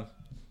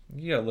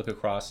 you got to look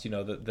across,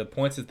 the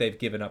points that they've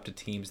given up to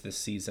teams this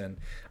season.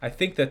 I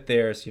think that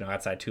there's,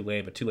 outside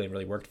Tulane, but Tulane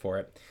really worked for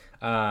it.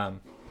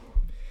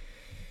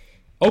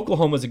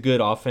 Oklahoma's a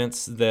good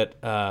offense that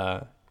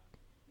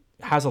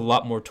has a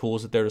lot more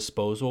tools at their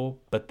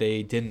disposal, but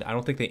I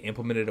don't think they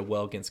implemented it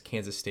well against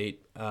Kansas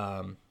State.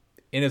 And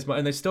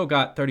they still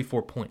got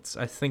 34 points.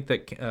 I think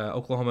that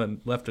Oklahoma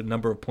left a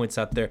number of points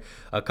out there,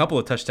 a couple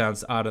of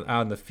touchdowns out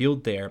in the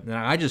field there. And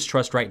I just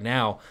trust right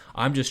now,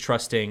 I'm just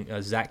trusting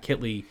Zach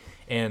Kittley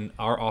and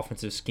our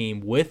offensive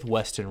scheme with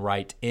Weston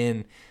Wright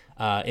in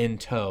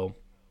tow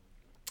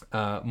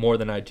more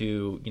than I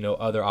do,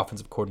 other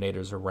offensive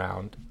coordinators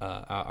around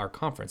our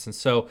conference. And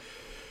so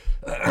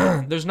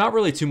there's not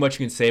really too much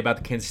you can say about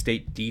the Kansas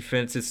State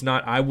defense.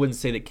 I wouldn't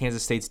say that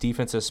Kansas State's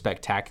defense is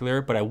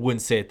spectacular, but I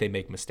wouldn't say that they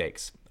make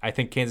mistakes. I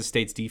think Kansas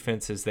State's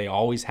defense, as they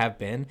always have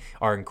been,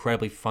 are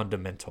incredibly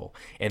fundamental,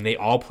 and they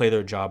all play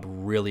their job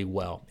really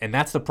well. And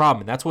that's the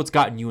problem, and that's what's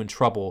gotten you in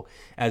trouble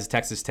as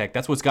Texas Tech.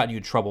 That's what's gotten you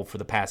in trouble for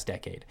the past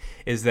decade,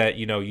 is that,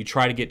 you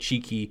try to get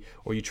cheeky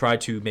or you try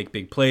to make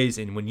big plays,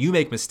 and when you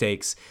make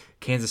mistakes,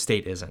 Kansas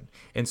State isn't.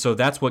 And so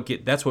that's what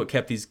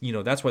kept these,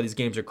 that's why these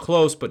games are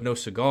close but no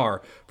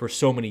cigar for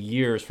so many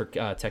years for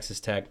Texas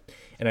Tech.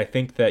 And I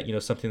think that,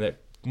 something that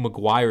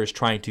McGuire is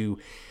trying to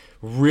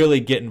really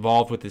get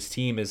involved with this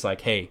team is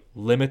like, hey,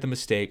 limit the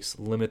mistakes,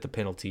 limit the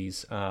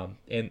penalties.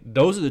 And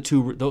those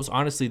are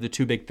honestly the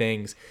two big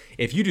things.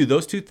 If you do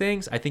those two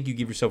things, I think you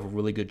give yourself a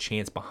really good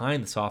chance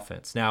behind this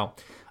offense. Now,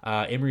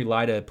 Emory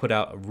Lida put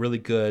out a really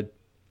good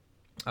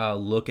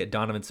look at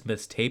Donovan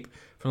Smith's tape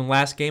from the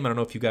last game. I don't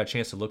know if you got a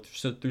chance to look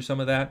through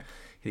some of that.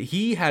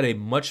 He had a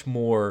much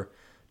more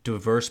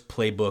diverse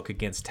playbook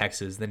against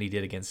Texas than he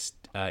did against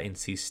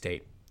NC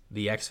State.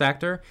 The X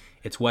factor,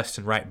 it's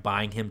Weston Wright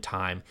buying him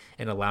time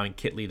and allowing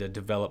Kittley to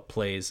develop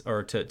plays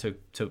or to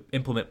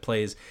implement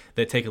plays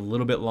that take a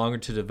little bit longer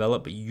to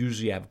develop, but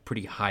usually have a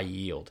pretty high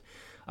yield.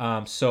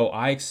 So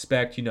I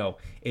expect,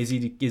 is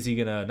he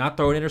gonna not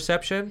throw an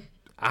interception?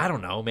 I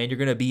don't know, man. You're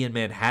gonna be in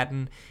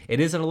Manhattan. It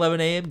is an 11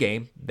 a.m.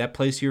 game. That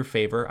plays to your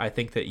favor. I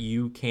think that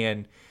you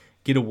can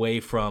get away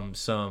from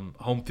some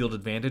home field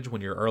advantage when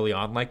you're early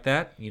on like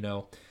that,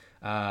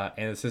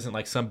 and this isn't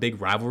like some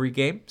big rivalry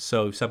game,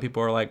 so some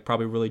people are like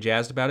probably really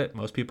jazzed about it.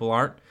 Most people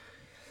aren't.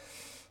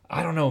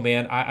 I don't know,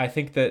 man. I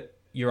think that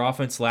your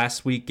offense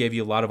last week gave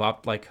you a lot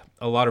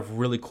of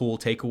really cool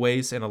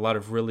takeaways and a lot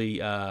of really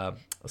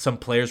some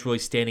players really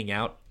standing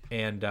out.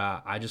 And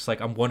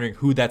I'm wondering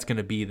who that's going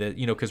to be. That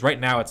because right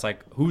now it's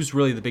like who's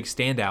really the big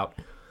standout,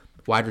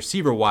 wide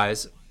receiver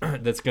wise,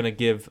 that's going to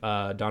give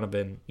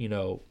Donovan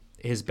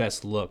his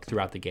best look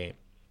throughout the game.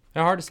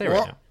 They're hard to say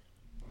right now.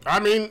 I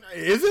mean,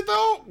 is it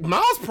though?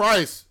 Miles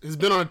Price has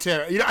been on a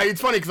tear. It's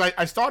funny because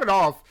I started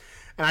off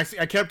and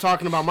I kept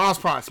talking about Miles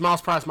Price. And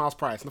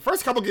the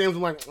first couple games,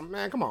 I'm like,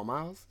 man, come on,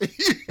 Miles.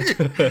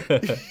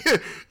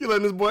 You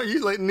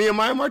letting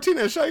Nehemiah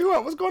Martinez show you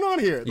up. What's going on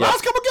here? Yeah.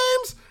 Last couple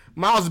games,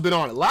 Miles has been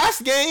on it.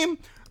 Last game,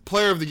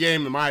 player of the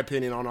game, in my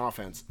opinion, on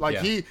offense.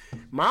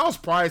 Miles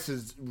Price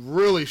has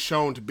really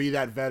shown to be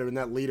that veteran,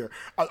 that leader.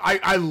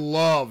 I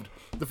loved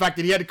the fact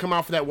that he had to come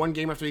out for that one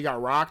game after he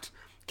got rocked.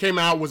 Came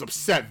out, was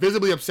upset,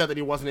 visibly upset that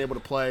he wasn't able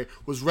to play,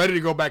 was ready to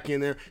go back in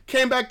there,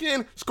 came back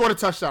in, scored a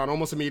touchdown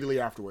almost immediately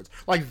afterwards.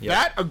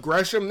 That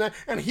aggression,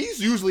 and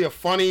he's usually a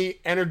funny,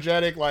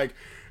 energetic,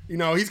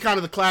 he's kind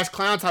of the class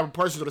clown type of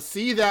person. So to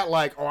see that,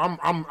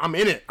 I'm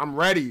in it, I'm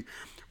ready,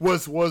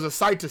 was a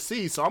sight to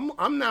see. So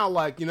I'm now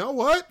like, you know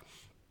what?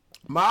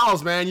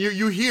 Miles, man,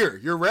 you here,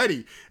 you're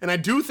ready, and I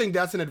do think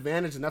that's an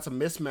advantage, and that's a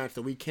mismatch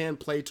that we can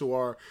play to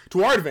our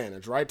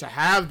advantage, right? To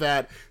have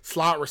that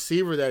slot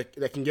receiver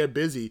that can get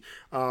busy,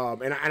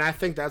 and I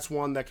think that's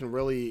one that can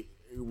really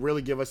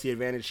give us the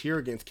advantage here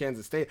against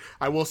Kansas State.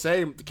 I will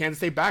say the Kansas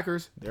State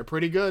backers, they're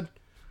pretty good.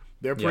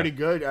 They're pretty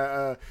good.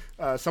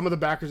 Some of the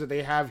backers that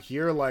they have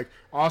here, like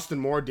Austin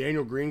Moore,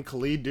 Daniel Green,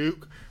 Khalid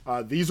Duke,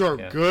 these are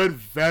good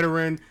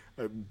veteran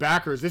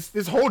backers.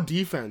 This whole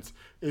defense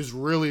is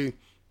really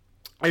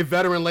a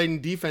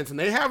veteran-laden defense, and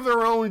they have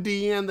their own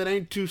DN that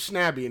ain't too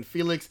snabby, and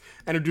Felix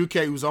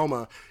Anudike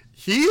Uzoma.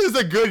 He is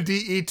a good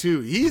DE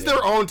too. He's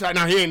their own.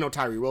 Now he ain't no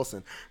Tyree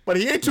Wilson, but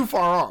he ain't too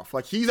far off.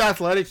 Like, he's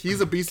athletic.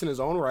 He's a beast in his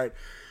own right.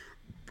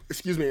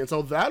 Excuse me. And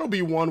so that'll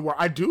be one where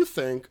I do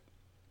think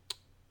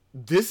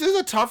this is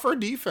a tougher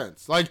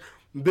defense. Like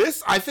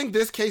this, I think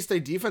this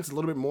K-State defense is a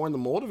little bit more in the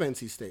mold of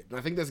NC State, and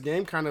I think this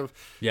game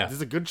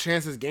there's a good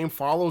chance this game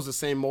follows the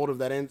same mold of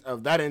that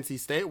NC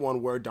State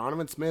one, where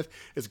Donovan Smith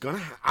is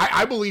gonna.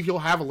 I believe he'll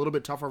have a little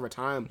bit tougher of a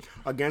time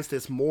against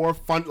this more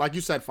fun, like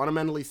you said,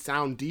 fundamentally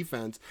sound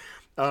defense.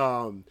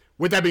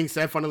 With that being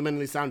said,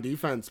 fundamentally sound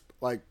defense,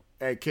 like,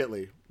 hey,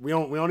 Kitley, we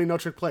don't need no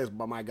trick plays,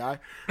 but my guy,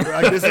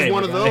 like, this is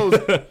one of those.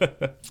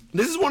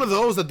 This is one of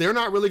those that they're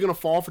not really gonna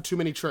fall for too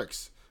many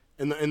tricks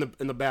in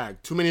the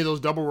bag. Too many of those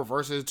double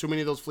reverses, too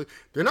many of those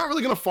they're not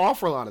really gonna fall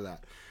for a lot of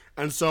that.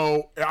 And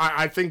so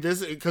I think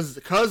this,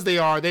 because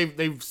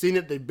they've seen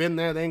it, they've been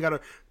there,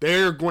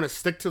 they're going to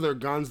stick to their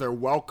guns. They're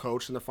well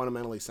coached and they're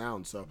fundamentally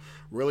sound. So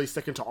really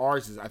sticking to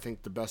ours is, I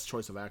think, the best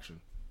choice of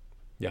action.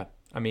 Yeah,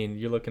 I mean,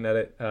 you're looking at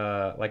it,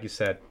 like you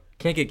said,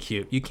 can't get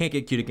cute. You can't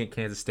get cute against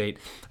Kansas State.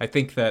 I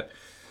think that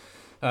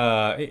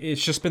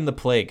it's just been the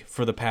plague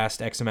for the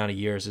past X amount of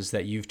years, is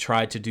that you've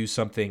tried to do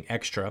something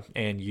extra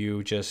and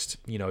you just,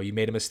 you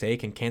made a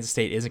mistake, and Kansas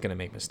State isn't going to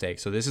make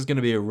mistakes. So this is going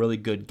to be a really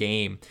good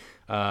game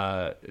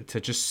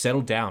to just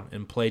settle down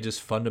and play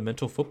just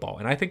fundamental football.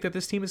 And I think that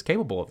this team is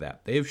capable of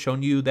that. They have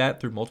shown you that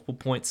through multiple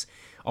points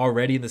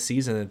already in the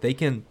season, that they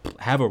can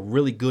have a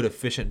really good,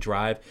 efficient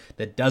drive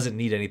that doesn't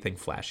need anything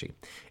flashy.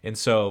 And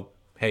so,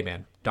 hey,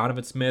 man,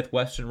 Donovan Smith,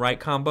 Weston Wright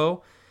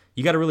combo,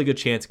 you got a really good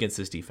chance against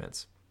this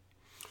defense.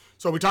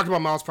 So we talked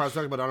about Miles Price, we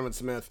talked about Donovan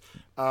Smith.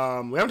 We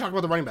haven't talked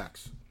about the running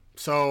backs.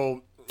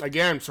 So,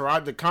 again,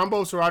 the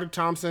combo SaRodorick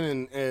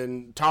Thompson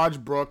and Taj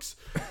Brooks,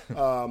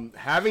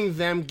 having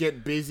them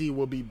get busy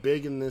will be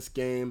big in this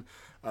game.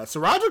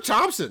 SaRodorick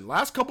Thompson,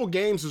 last couple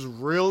games, has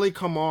really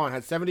come on.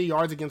 Had 70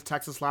 yards against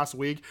Texas last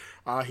week.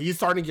 He's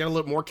starting to get a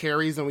little more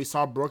carries than we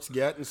saw Brooks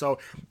get. And so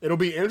it'll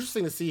be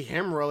interesting to see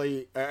him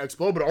really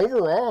explode. But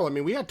overall, I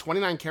mean, we had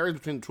 29 carries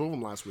between the two of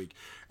them last week.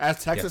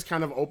 As Texas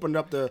kind of opened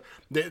up the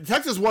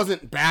Texas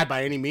wasn't bad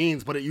by any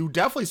means, but you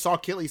definitely saw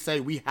Kitley say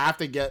we have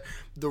to get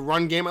the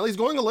run game at least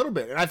going a little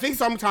bit. And I think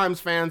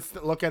sometimes fans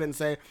look at it and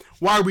say,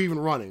 why are we even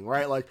running,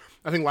 right? Like,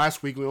 I think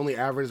last week we only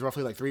averaged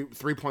roughly like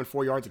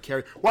 3.4 yards a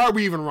carry. Why are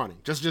we even running?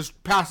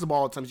 Just pass the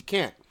ball at times. You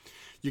can't.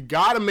 You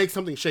got to make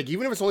something shake.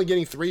 Even if it's only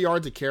getting 3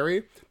 yards a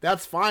carry,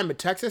 that's fine. But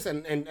Texas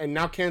and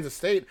now Kansas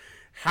State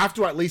have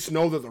to at least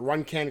know that the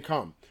run can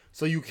come.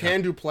 So you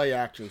can do play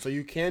action. So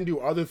you can do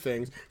other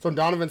things. So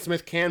Donovan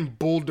Smith can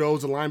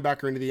bulldoze a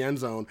linebacker into the end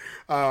zone.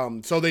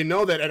 So they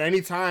know that at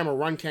any time a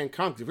run can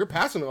come. Because if you're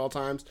passing at all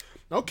times,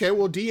 okay,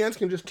 well, DNs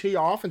can just tee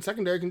off and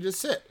secondary can just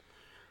sit.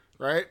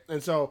 Right?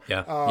 And so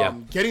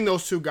getting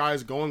those two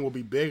guys going will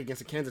be big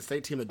against a Kansas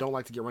State team that don't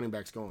like to get running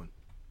backs going.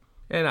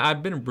 And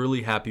I've been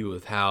really happy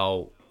with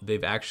how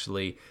they've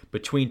actually,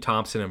 between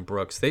Thompson and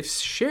Brooks, they've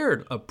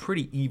shared a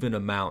pretty even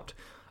amount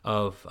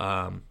of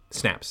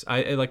snaps.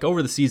 I like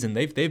over the season,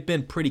 they've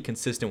been pretty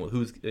consistent with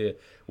who's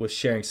with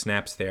sharing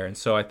snaps there. And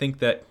so I think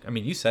that, I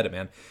mean, you said it,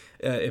 man.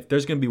 If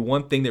there's going to be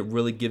one thing that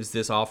really gives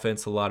this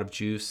offense a lot of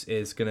juice,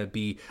 is going to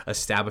be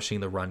establishing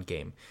the run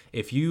game.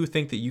 If you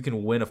think that you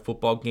can win a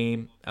football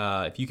game,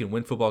 if you can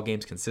win football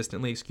games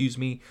consistently,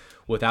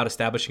 without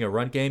establishing a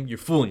run game, you're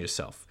fooling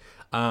yourself.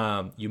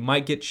 You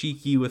might get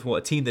cheeky with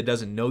a team that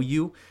doesn't know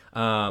you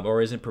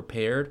or isn't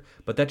prepared,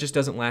 but that just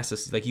doesn't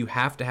last. Like, you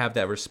have to have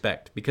that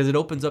respect, because it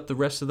opens up the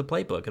rest of the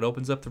playbook. It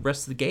opens up the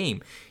rest of the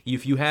game.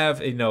 If you have,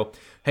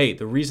 hey,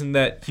 the reason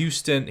that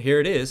Houston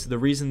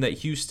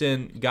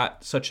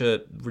got such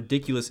a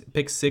ridiculous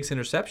pick 6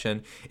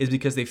 interception is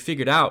because they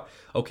figured out,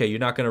 okay, you're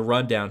not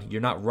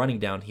running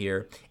down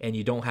here, and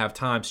you don't have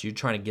time, so you're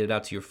trying to get it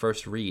out to your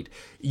first read.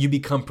 You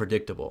become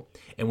predictable.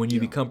 And when you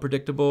become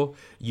predictable,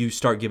 you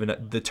start giving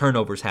up, the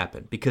turnovers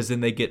happen, because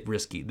then they get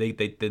risky.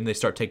 Then they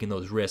start taking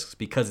those risks,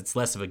 because it's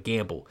less of a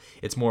gamble.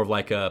 It's more of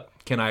like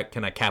can I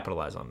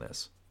capitalize on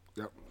this?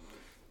 Yep.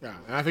 Yeah,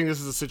 and I think this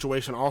is a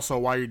situation also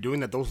while you're doing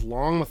that, those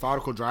long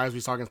methodical drives we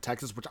saw against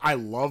Texas, which I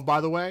love,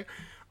 by the way.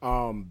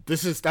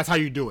 That's how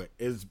you do it,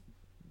 is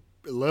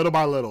little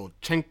by little,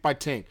 chink by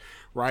chink,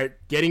 right?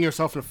 Getting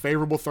yourself in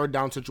favorable third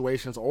down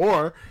situations,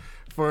 or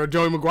for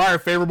Joey McGuire,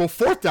 favorable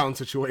fourth down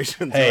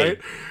situations, right?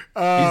 He's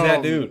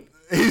that dude.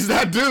 He's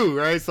that dude,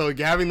 right? So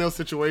having those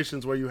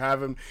situations where you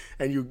have him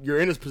and you're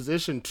in his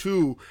position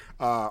to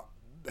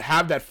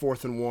have that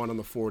 4th and 1 on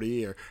the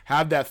 40, or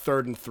have that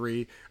 3rd and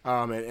 3,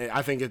 and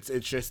I think it's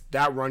just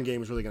that run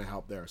game is really going to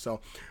help there. So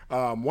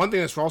one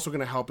thing that's also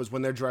going to help is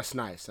when they're dressed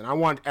nice, and I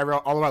want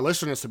all of our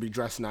listeners to be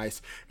dressed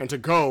nice and to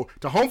go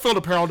to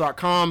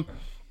homefieldapparel.com.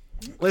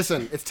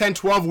 Listen, it's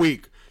 10-12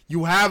 week.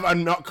 you have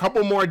a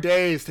couple more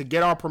days to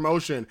get our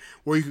promotion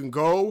where you can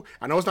go.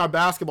 I know it's not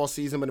basketball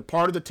season, but a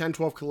part of the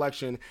 10-12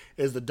 collection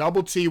is the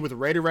double T with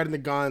Raider Red and the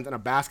guns and a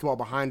basketball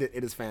behind it.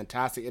 It is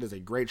fantastic. It is a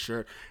great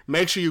shirt.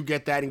 Make sure you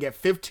get that and get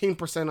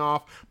 15%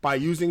 off by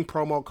using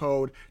promo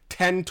code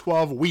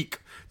 1012week.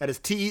 That is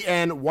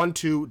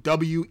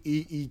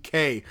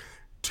TEN12WEEK.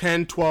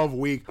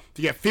 10-12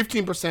 to get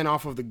 15%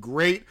 off of the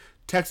great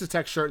Texas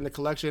Tech shirt in the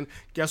collection.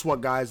 Guess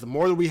what, guys? The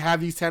more that we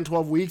have these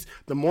 10-12 weeks,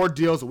 the more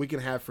deals that we can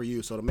have for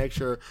you. So to make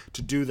sure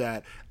to do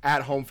that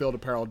at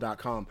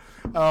homefieldapparel.com.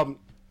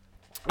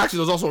 Actually,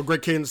 there's also a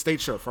great Kansas State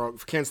shirt for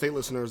Kansas State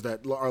listeners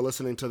that are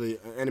listening to the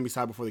enemy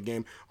side before the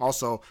game.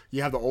 Also,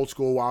 you have the old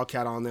school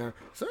Wildcat on there.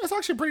 So it's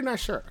actually a pretty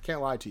nice shirt. I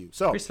can't lie to you.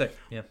 So, pretty sick.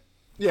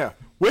 Yeah.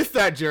 With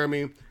that,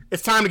 Jeremy,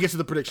 it's time to get to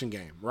the prediction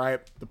game, right?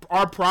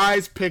 Our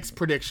prize picks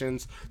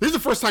predictions. This is the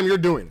first time you're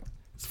doing it.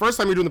 It's the first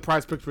time you're doing the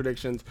prize pick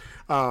predictions.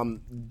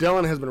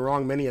 Dylan has been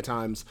wrong many a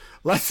times.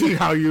 Let's see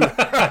how you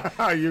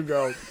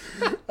go.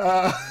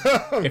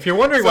 If you're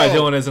wondering why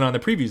Dylan isn't on the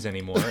previews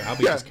anymore,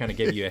 Albie just kind of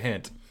gave you a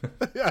hint.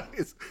 Yeah,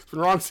 he's been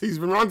wrong. He's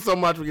been wrong so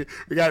much. We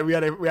had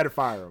to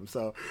fire him.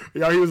 So he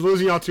was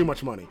losing y'all too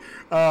much money.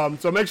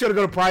 So make sure to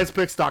go to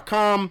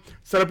PrizePicks.com,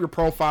 set up your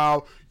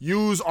profile,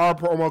 use our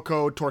promo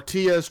code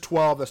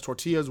Tortillas12. That's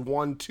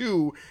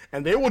Tortillas12,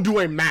 and they will do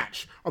a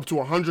match up to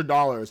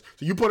 $100.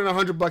 So you put in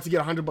 $100, you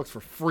get $100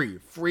 for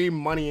free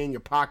money in your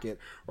pocket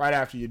right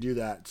after you do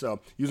that. So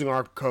using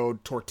our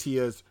code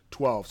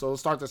Tortillas12. So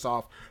let's start this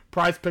off.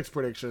 Prize Picks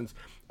predictions.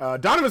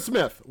 Donovan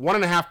Smith,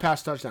 1.5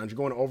 pass touchdowns. You're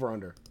going over or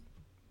under?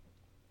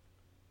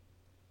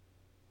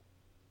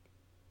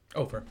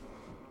 Over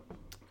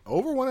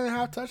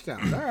 1.5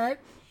 touchdowns. All right.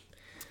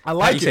 I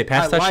like it. You say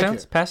pass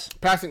touchdowns?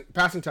 Passing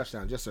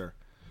touchdowns. Yes, sir.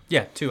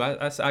 Yeah, 2.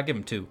 I give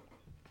him 2.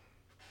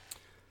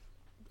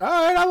 All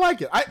right, I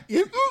like it. I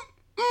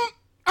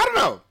don't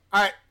know.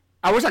 I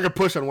wish I could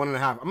push on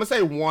 1.5. I'm gonna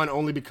say 1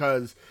 only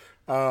because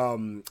I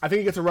think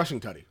he gets a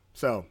rushing tutty.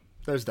 So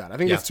there's that. I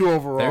think it's 2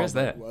 overall. There is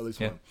that. Well, at least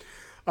 1.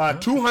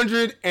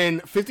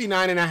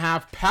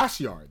 259.5 pass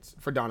yards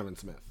for Donovan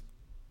Smith.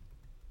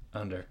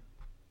 Under.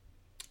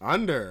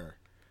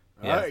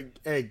 Yeah.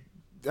 Hey,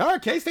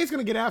 K-State's going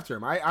to get after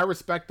him. I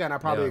respect that, and I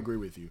probably agree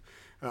with you.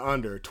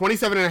 Under.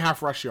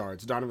 27.5 rush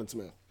yards, Donovan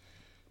Smith.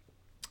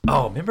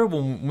 Oh, remember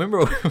when we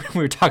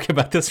were talking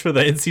about this for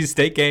the NC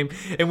State game,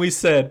 and we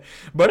said,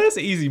 "But that's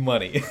easy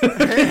money."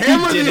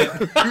 Hammer he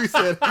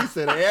said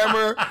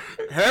hammer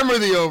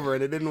the over,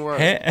 and it didn't work.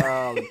 But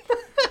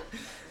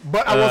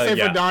I will say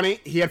for Donnie,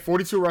 he had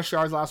 42 rush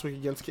yards last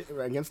week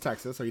against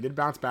Texas, so he did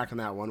bounce back on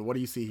that one. What do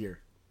you see here?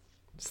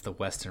 It's the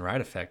Weston Wright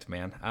effect,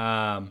 man.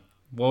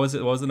 What was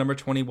it? What was the number?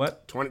 20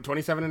 what?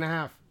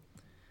 27.5.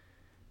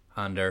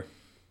 Under.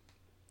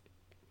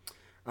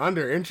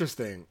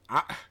 Interesting.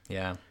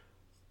 Yeah.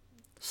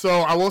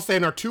 So I will say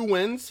in our 2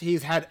 wins,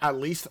 he's had at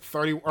least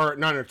 30, or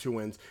not in our 2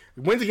 wins.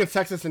 Wins against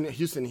Texas and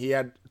Houston, he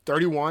had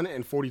 31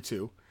 and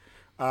 42.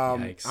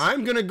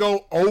 I'm going to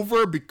go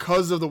over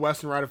because of the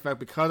Weston Wright effect,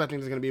 because I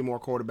think there's going to be more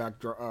quarterback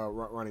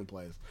running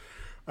plays.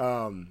 But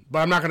I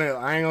ain't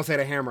going to say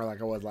the hammer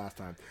like I was last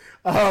time.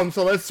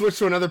 So let's switch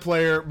to another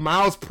player.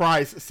 Miles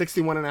Price,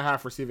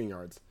 61.5 receiving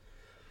yards.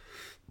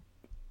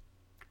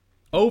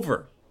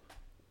 Over.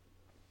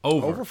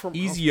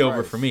 Easy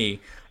over for me.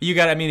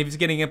 If he's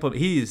getting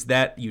he is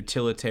that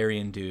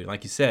utilitarian dude.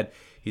 Like you said,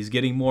 he's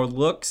getting more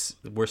looks.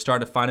 We're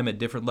starting to find him at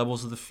different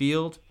levels of the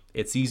field.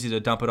 It's easy to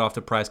dump it off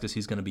to Price because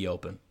he's going to be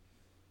open.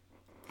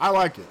 I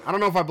like it. I don't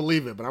know if I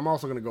believe it, but I'm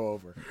also going to go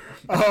over.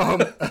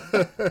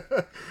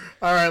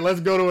 All right,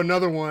 let's go to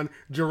another one.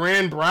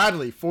 Jerand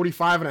Bradley,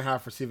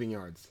 45.5 receiving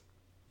yards.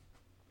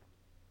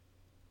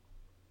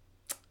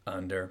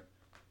 Under.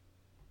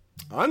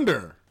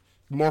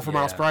 More for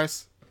Miles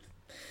Price?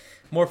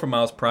 More for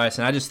Miles Price,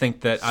 and I just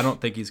think that I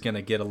don't think he's going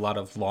to get a lot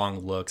of long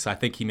looks. I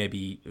think he may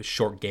be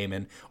short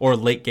gaming or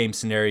late game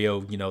scenario,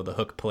 the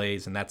hook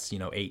plays, and that's,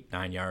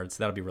 8-9 yards.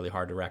 That'll be really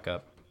hard to rack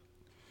up.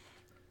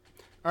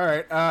 All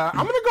right,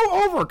 I'm going to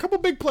go over. A couple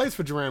big plays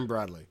for Jerand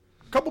Bradley.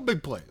 I'm going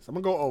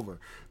to go over.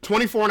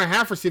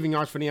 24.5 receiving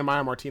yards for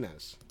Nehemiah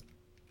Martinez.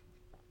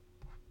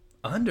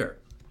 Under.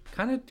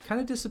 Kind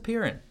of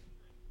disappearing.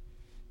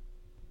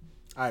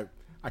 I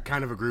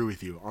kind of agree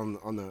with you on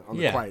the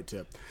quiet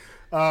tip.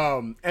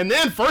 And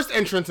then first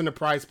entrance in the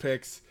prize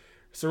picks,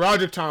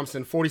 SaRodorick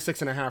Thompson,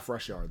 46.5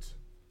 rush yards.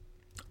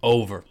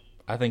 Over.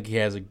 I think he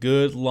has a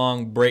good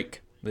long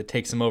break that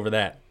takes him over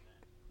that.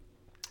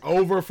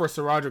 Over for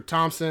SaRodorick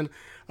Thompson.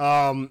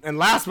 And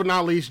last but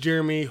not least,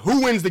 Jeremy,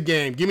 who wins the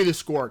game? Give me the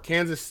score.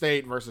 Kansas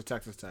State versus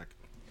Texas Tech.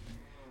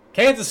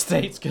 Kansas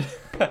State's going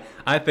to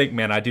 –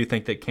 I do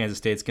think that Kansas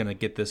State's going to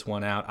get this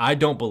one out. I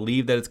don't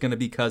believe that it's going to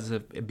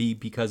be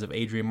because of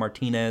Adrian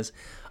Martinez,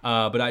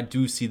 but I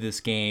do see this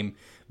game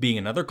being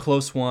another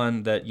close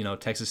one that,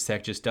 Texas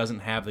Tech just doesn't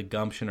have the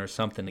gumption or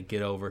something to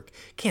get over.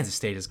 Kansas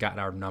State has gotten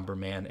our number,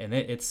 man, and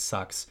it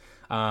sucks.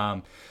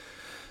 But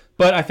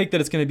I think that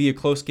it's going to be a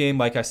close game.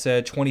 Like I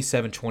said,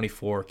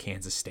 27-24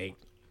 Kansas State.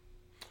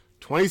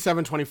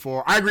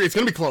 27-24. I agree. It's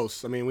going to be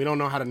close. I mean, we don't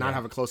know how to not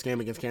have a close game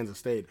against Kansas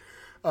State.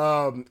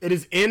 It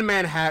is in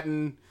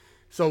Manhattan,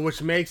 so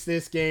which makes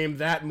this game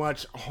that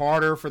much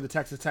harder for the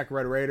Texas Tech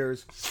Red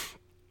Raiders.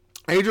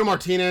 Adrian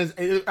Martinez,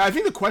 I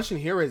think the question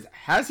here is,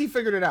 has he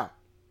figured it out?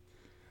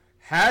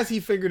 Has he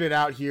figured it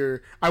out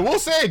here? I will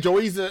say,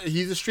 Joey's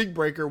he's a streak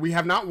breaker. We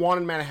have not won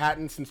in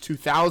Manhattan since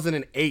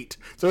 2008.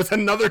 So it's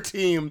another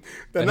team,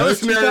 another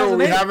scenario where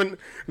we haven't,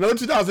 another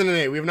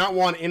 2008. We have not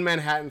won in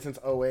Manhattan since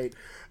 2008.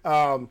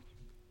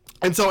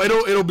 And so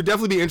it'll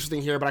definitely be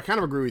interesting here, but I kind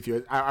of agree with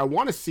you. I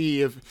want to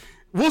see if,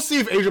 we'll see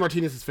if Adrian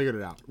Martinez has figured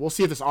it out. We'll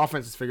see if this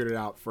offense has figured it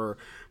out for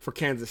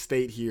Kansas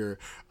State here.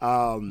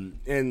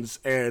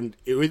 The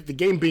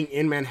game being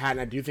in Manhattan,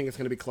 I do think it's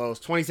going to be close.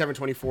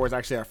 27-24 is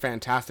actually a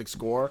fantastic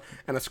score,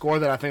 and a score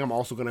that I think I'm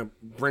also going to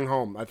bring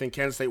home. I think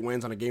Kansas State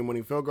wins on a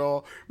game-winning field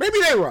goal. Maybe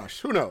they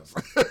rush. Who knows?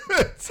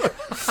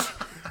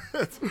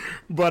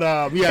 But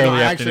early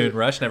afternoon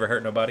rush never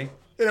hurt nobody.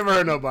 It never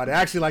hurt nobody.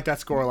 I actually like that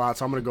score a lot,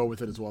 so I'm going to go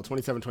with it as well.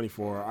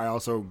 27-24. I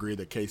also agree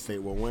that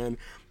K-State will win.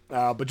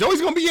 But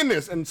Joey's going to be in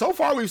this. And so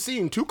far we've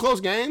seen 2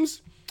 close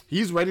games.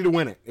 He's ready to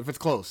win it if it's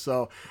close.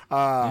 So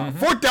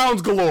fourth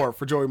downs galore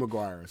for Joey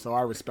McGuire. So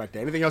I respect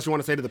that. Anything else you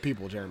want to say to the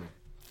people, Jeremy?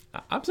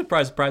 I'm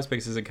surprised Prize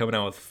Picks isn't coming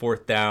out with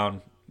fourth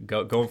down,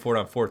 going for it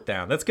on fourth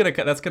down. That's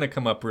gonna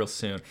come up real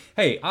soon.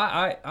 Hey,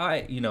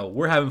 I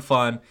we're having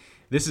fun.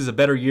 This is a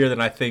better year than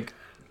I think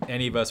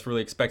any of us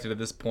really expected at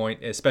this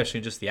point,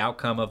 especially just the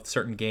outcome of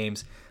certain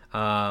games.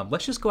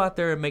 Let's just go out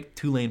there and make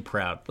Tulane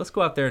proud. Let's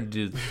go out there and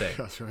do the thing.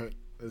 That's right.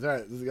 That's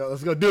right.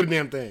 Let's go do the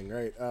damn thing,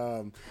 right?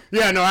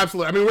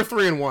 Absolutely. I mean, we're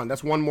 3-1.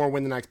 That's one more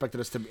win than I expected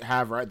us to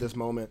have right at this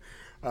moment.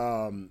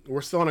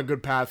 We're still on a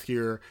good path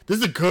here. This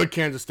is a good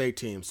Kansas State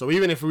team. So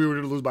even if we were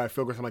to lose by a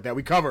field goal or something like that,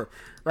 we cover,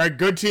 right?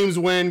 Good teams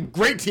win.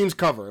 Great teams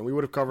cover. And we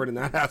would have covered in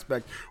that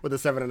aspect with a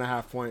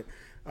 7.5 point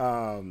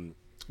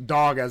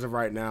dog as of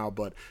right now.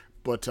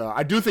 But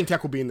I do think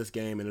Tech will be in this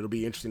game, and it'll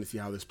be interesting to see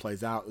how this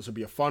plays out. This will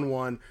be a fun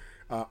one.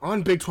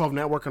 On Big 12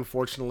 Network,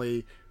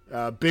 unfortunately.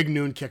 Big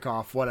noon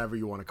kickoff, whatever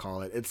you want to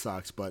call it. It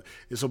sucks, but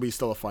this will be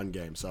still a fun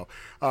game. So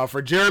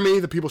for Jeremy,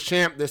 the People's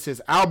Champ, this is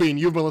Albie, and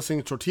you've been listening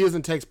to Tortillas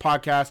and Takes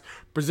podcast,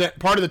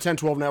 part of the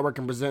 1012 Network,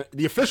 and present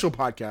the official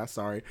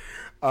podcast,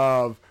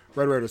 of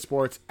Red Raider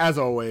Sports. As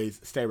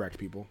always, stay wrecked,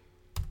 people.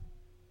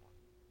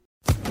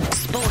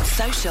 Sports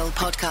Social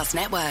Podcast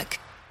Network.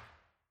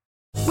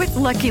 With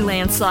Lucky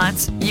Land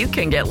Slots, you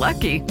can get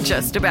lucky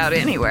just about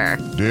anywhere.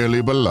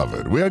 Dearly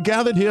beloved, we are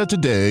gathered here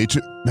today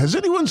to... Has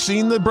anyone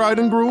seen the bride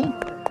and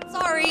groom?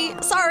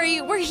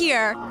 Sorry, we're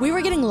here. We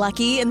were getting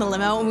lucky in the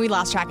limo and we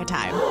lost track of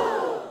time.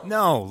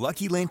 No,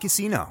 Lucky Land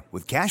Casino,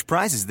 with cash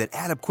prizes that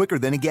add up quicker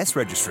than a guest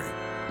registry.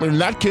 In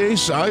that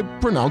case, I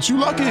pronounce you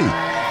lucky.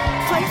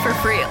 Play for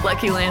free at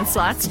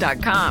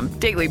LuckyLandSlots.com.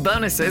 Daily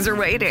bonuses are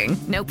waiting.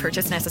 No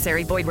purchase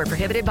necessary. Void where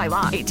prohibited by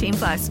law.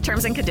 18+.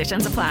 Terms and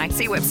conditions apply.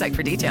 See website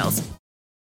for details.